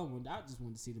 That's all I wanted. I just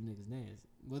wanted to see them niggas dance.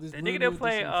 Well, The nigga that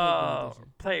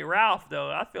played Ralph, though,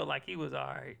 I feel like he was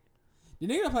alright. The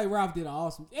nigga that played Ralph did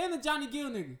awesome. And the Johnny Gill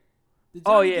nigga.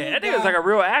 Oh, yeah. That nigga was like a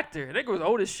real actor. That nigga was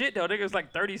old as shit, though. That nigga was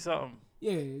like 30-something.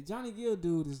 Yeah, Johnny Gill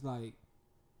dude is like...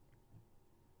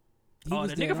 Oh,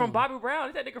 the nigga from Bobby Brown?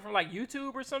 Is that nigga from like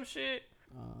YouTube or some shit?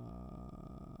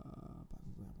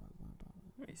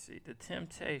 Let me see. The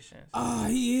Temptations.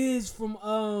 He is from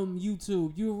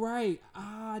YouTube. You're right.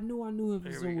 I knew him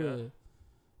from somewhere.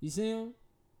 You see him?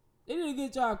 They did a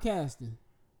good job casting.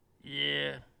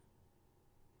 Yeah.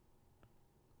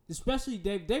 Especially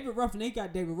David Ruffin. They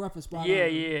got David Ruffin spot on.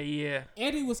 Yeah.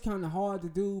 Eddie was kind of hard to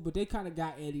do, but they kind of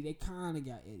got Eddie. They kind of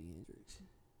got Eddie Hendricks.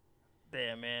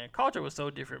 Damn, man. Culture was so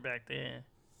different back then.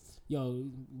 Yo,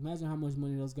 imagine how much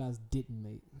money those guys didn't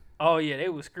make. Oh, yeah. They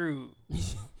was screwed.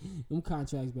 Them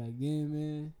contracts back then,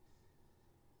 man.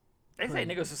 They say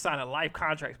niggas was signing life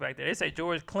contracts back then. They say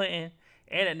George Clinton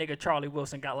and that nigga Charlie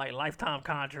Wilson got like lifetime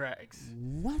contracts.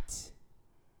 What?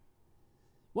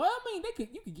 Well, I mean, you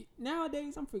could get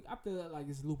nowadays. I feel like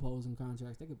it's loopholes in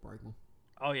contracts. They could break them.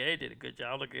 Oh yeah, they did a good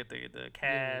job. Look at the cast.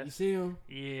 Yeah, you see them?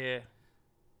 Yeah.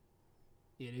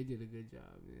 Yeah, they did a good job,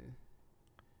 man.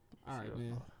 All right,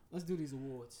 man. Let's do these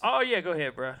awards. Oh yeah, go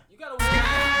ahead, bro. You got awards? You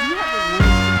have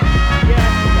awards?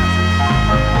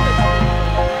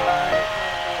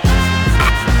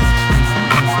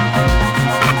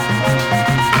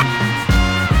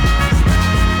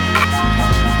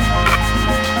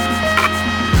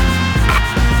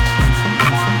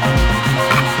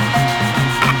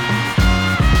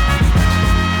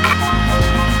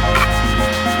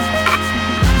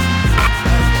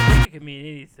 It could mean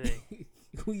anything.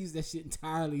 We use that shit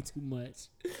entirely too much.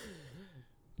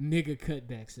 Nigga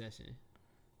cutback session.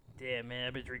 Damn, man,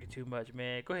 I've been drinking too much,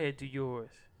 man. Go ahead, do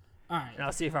yours. All right. And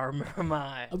I'll see if I remember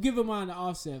mine. I'm giving mine to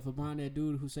Offset for buying that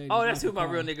dude who said. Oh, that's who my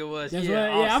real nigga was. That's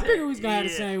yeah, what, I Offset. figured we was gonna have the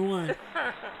same one.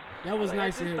 That was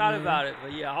nice. I just thought about it,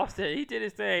 but yeah, Offset, he did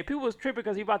his thing. People was tripping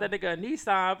because he bought that nigga a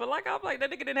Nissan, but I'm like,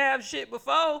 that nigga didn't have shit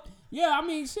before. Yeah, I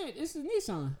mean, shit, it's a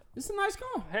Nissan. It's a nice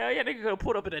car. Hell yeah, nigga could have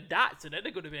pulled up in a Datsun. That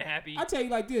nigga would have been happy. I tell you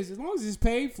like this, as long as it's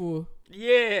paid for,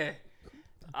 Yeah.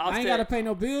 I ain't gotta pay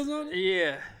no bills on it.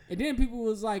 Yeah. And then people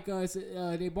was like,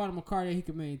 they bought him a car that he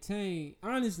could maintain.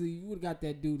 Honestly, you would have got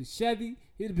that dude a Chevy.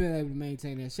 He'd have been able to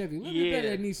maintain that Chevy. A little bit better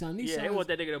than Nissan. Yeah, they want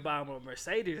that nigga to buy him a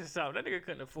Mercedes or something. That nigga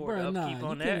couldn't afford Bruh, the upkeep nah,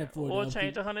 on you couldn't that. afford Or the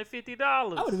change upkeep. $150. I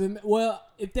would have been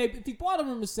if he bought him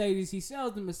a Mercedes, he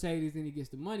sells the Mercedes, then he gets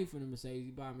the money for the Mercedes.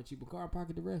 He buy him a cheaper car,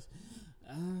 pocket the rest.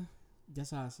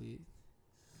 That's how I see it.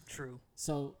 True.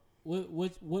 So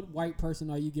what white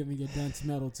person are you giving your dunce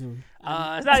medal to?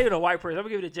 It's not even a white person. I'm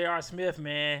gonna give it to J.R. Smith,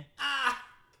 man.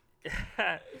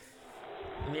 I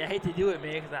mean, I hate to do it,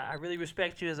 man, because I really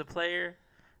respect you as a player.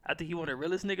 I think you one of the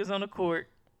realest niggas on the court.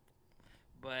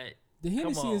 But the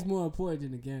Hennessy is more important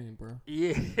than the game, bro.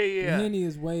 Yeah. The Henny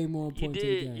is way more important than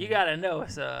the game. You gotta know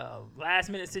it's a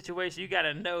last minute situation. You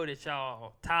gotta know that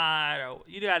y'all tied, or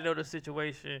you gotta know the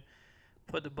situation.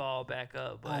 Put the ball back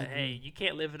up. But hey, you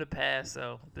can't live in the past,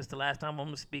 so this is the last time I'm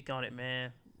gonna speak on it,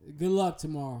 man. Good luck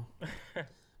tomorrow.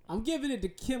 I'm giving it to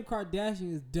Kim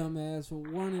Kardashian's dumbass for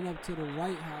running up to the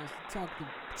White House to talk to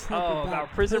Trump about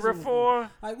prison reform.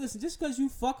 Like, listen, just because you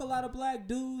fuck a lot of black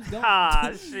dudes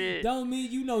shit. don't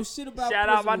mean you know shit about Shout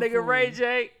out my prison nigga Ray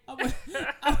J.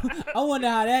 I wonder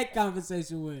how that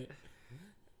conversation went.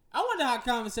 I wonder how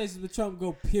conversations with Trump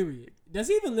go, period. Does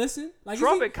he even listen? Like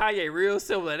Trump and Kanye real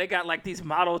similar. They got like these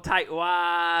model type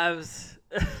wives.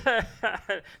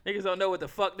 Niggas don't know what the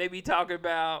fuck they be talking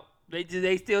about.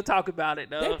 They still talk about it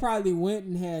though. They probably went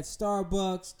and had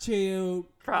Starbucks, chilled.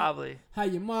 Probably. How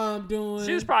your mom doing?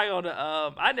 She was probably on the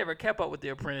I never kept up with The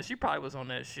Apprentice. She probably was on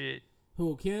that shit.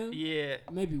 Who, Kim? Yeah.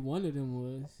 Maybe one of them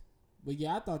was. But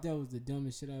yeah, I thought that was the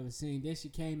dumbest shit I ever seen. Then she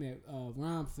came at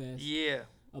Rhyme Fest. Yeah.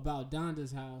 About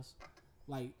Donda's house.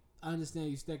 Like, I understand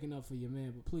you sticking up for your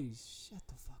man, but please shut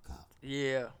the fuck up.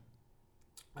 Yeah.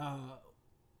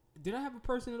 Did I have a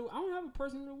person of the week? I don't have a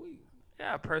person of the week.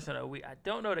 Yeah, person of the week. I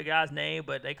don't know the guy's name,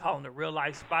 but they call him the real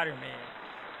life Spider-Man.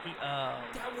 He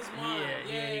That was mine.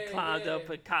 he climbed up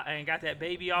and got that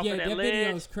baby off Yeah, of that that ledge.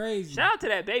 video was crazy. Shout out to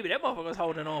that baby. That motherfucker was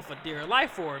holding on for dear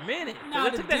life for a minute. 'Cause Nah,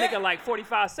 it took that that- nigga like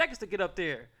 45 seconds to get up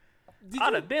there. Did I'd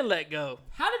you- have been let go.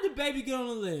 How did the baby get on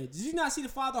the ledge? Did you not see the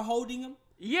father holding him?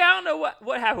 Yeah, I don't know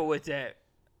what happened with that.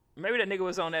 Maybe that nigga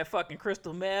was on that fucking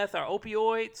crystal meth or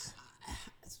opioids.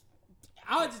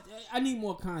 I need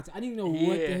more content. I need to know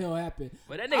what the Yeah. hell happened.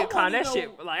 But that I nigga climbed wanna that know-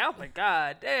 shit like, I was like,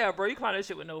 God damn, bro, you climbed that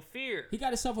shit with no fear. He got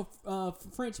himself a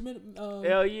French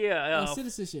Hell yeah.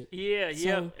 citizenship. Yeah.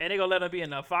 So- And they gonna let him be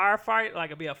in a firefight,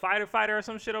 like be a fighter or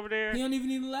some shit over there. He don't even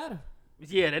need a ladder.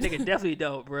 Yeah, that nigga definitely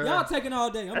dope, bro. Y'all taking all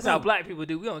day. That's how black people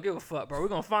do. We don't give a fuck, bro. We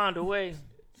gonna find a way.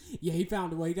 Yeah, he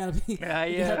found a way. He gotta be. Yeah,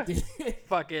 he yeah. gotta be-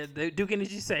 Fuck it. The Duke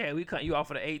Energy say, hey, we cut you off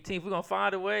for the 18th. We gonna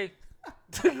find a way.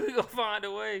 We gonna find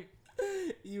a way.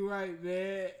 You right,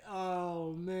 man.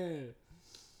 Oh man.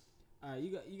 All right,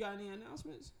 you got any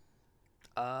announcements?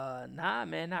 Nah,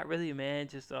 man, not really, man.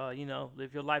 Just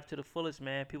live your life to the fullest,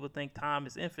 man. People think time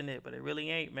is infinite, but it really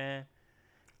ain't, man.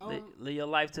 Live your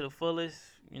life to the fullest.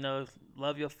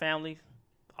 Love your family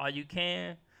all you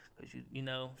can, cause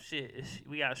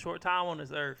we got a short time on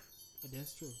this earth.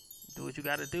 That's true. Do what you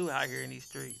got to do out here in these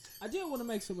streets. I did want to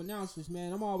make some announcements,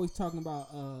 man. I'm always talking about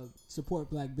support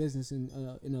black business in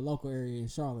the local area in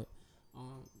Charlotte.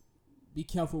 Be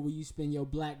careful where you spend your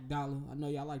black dollar. I know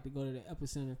y'all like to go to the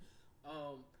epicenter.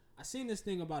 I seen this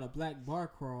thing about a black bar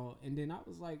crawl, and then I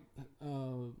was like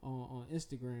on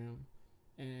Instagram,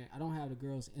 and I don't have the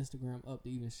girl's Instagram up to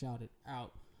even shout it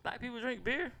out. Black people drink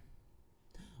beer?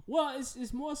 Well,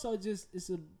 it's more so just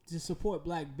support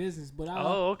black business, but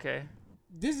Okay.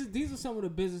 These are some of the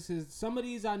businesses. Some of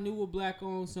these I knew were black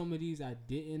owned. Some of these I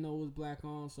didn't know was black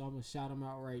owned. So I'm gonna shout them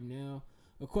out right now.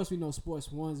 Of course, we know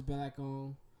Sports One's black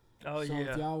owned. Oh, so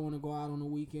yeah. if y'all want to go out on the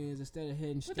weekends instead of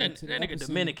heading But straight to the that nigga epicenter-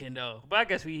 Dominican, though. But I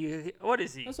guess what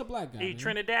is he? That's a black guy. He man.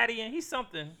 Trinidadian? He's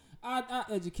something. I'll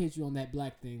educate you on that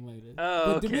black thing later. Oh,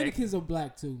 but okay. Dominicans are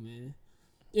black too, man.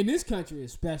 In this country,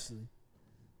 especially.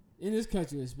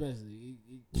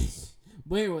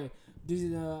 But anyway, this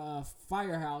is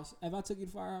Firehouse. Have I took you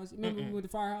to Firehouse? Remember we went to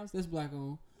Firehouse? That's black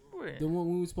owned. Where? The one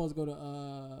we were supposed to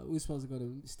go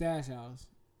to, Stash House.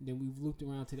 Then we looped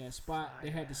around to that spot. They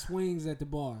had the swings at the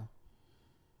bar.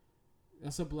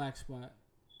 That's a black spot.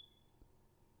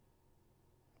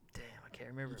 Damn, I can't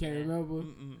remember. You can't man. remember?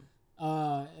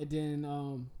 Mm-mm. And then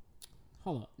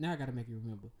hold up. Now I gotta make you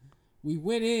remember. We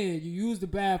went in. You used the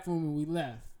bathroom and we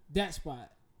left. That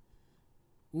spot.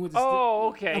 We went to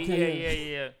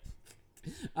Okay. Yeah.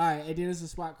 All right, and then there's a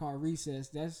spot called Recess.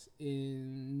 That's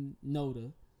in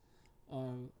Noda,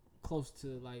 close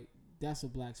to that's a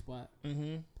black spot.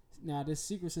 Mm-hmm. Now this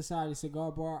Secret Society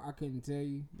cigar bar, I couldn't tell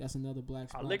you. That's another black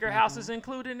spot. Are liquor black houses owned.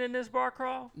 included in this bar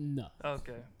crawl? No.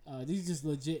 Okay. These just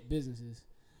legit businesses.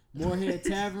 Moorhead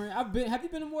Tavern. Have you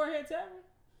been to Moorhead Tavern?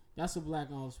 That's a black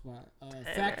owned spot.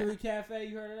 Factory Cafe.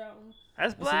 You heard of that one?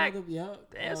 That's black. Yeah.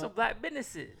 Damn, some black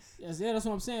businesses. That's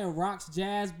what I'm saying. Rocks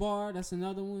Jazz Bar. That's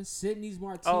another one. Sydney's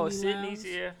Martini Oh, Lounge. Sydney's,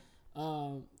 yeah.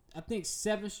 I think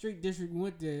 7th Street District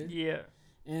went there. Yeah.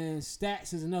 And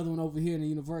Stacks is another one over here in the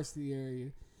university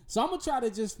area. So I'm going to try to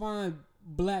just find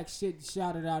black shit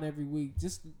shouted out every week.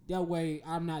 Just that way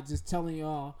I'm not just telling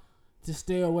y'all to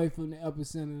stay away from the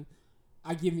epicenter.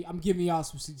 I'm giving y'all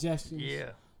some suggestions.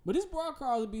 Yeah. But this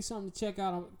broadcast would be something to check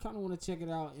out. I kind of want to check it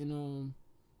out in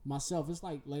myself. It's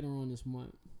like later on this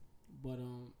month. But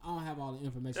I don't have all the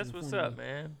information. That's in what's front of up, me.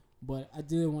 man. But I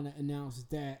did want to announce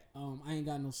that I ain't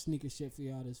got no sneaker shit for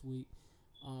y'all this week.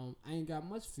 I ain't got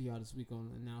much for y'all this week on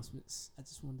the announcements. I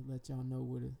just wanted to let y'all know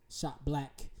where to shop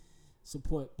black,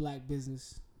 support black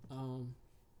business.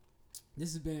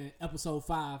 This has been episode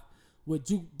 5 with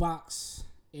Jukebox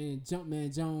and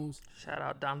Jumpman Jones. Shout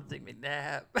out Dominic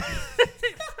McNabb.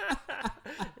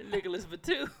 Nicholas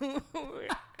Batum.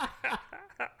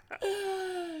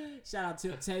 Shout out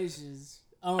Temptations.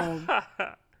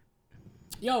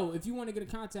 Yo, if you want to get in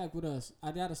contact with us,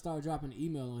 I gotta start dropping an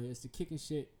email on here. It's the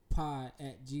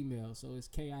kickingshitpod@gmail. So it's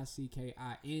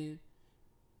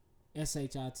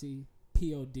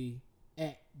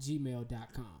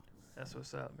KICKINSHITPOD@gmail.com. That's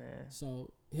what's up, man. So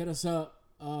hit us up.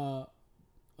 Of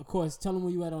course, tell them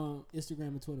where you at on Instagram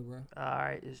and Twitter, bro. All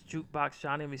right, it's Jukebox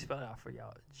Johnny. Let me spell it out for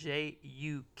y'all.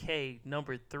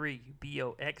 JUK3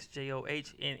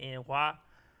 BOXJOHNNY.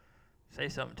 Say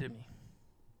something to me.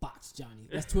 Box Johnny.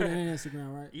 That's Twitter and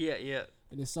Instagram, right? Yeah.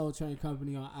 And the Soul Train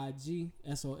Company on IG,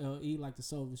 SOLE, like the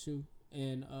Soul of a Shoe.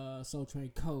 And Soul Train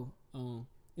Co. on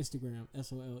Instagram,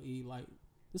 SOLE, like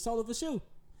the Soul of a Shoe.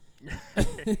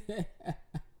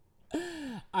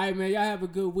 All right, man. Y'all have a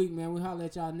good week, man. We'll holler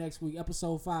at y'all next week.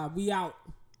 Episode 5. We out.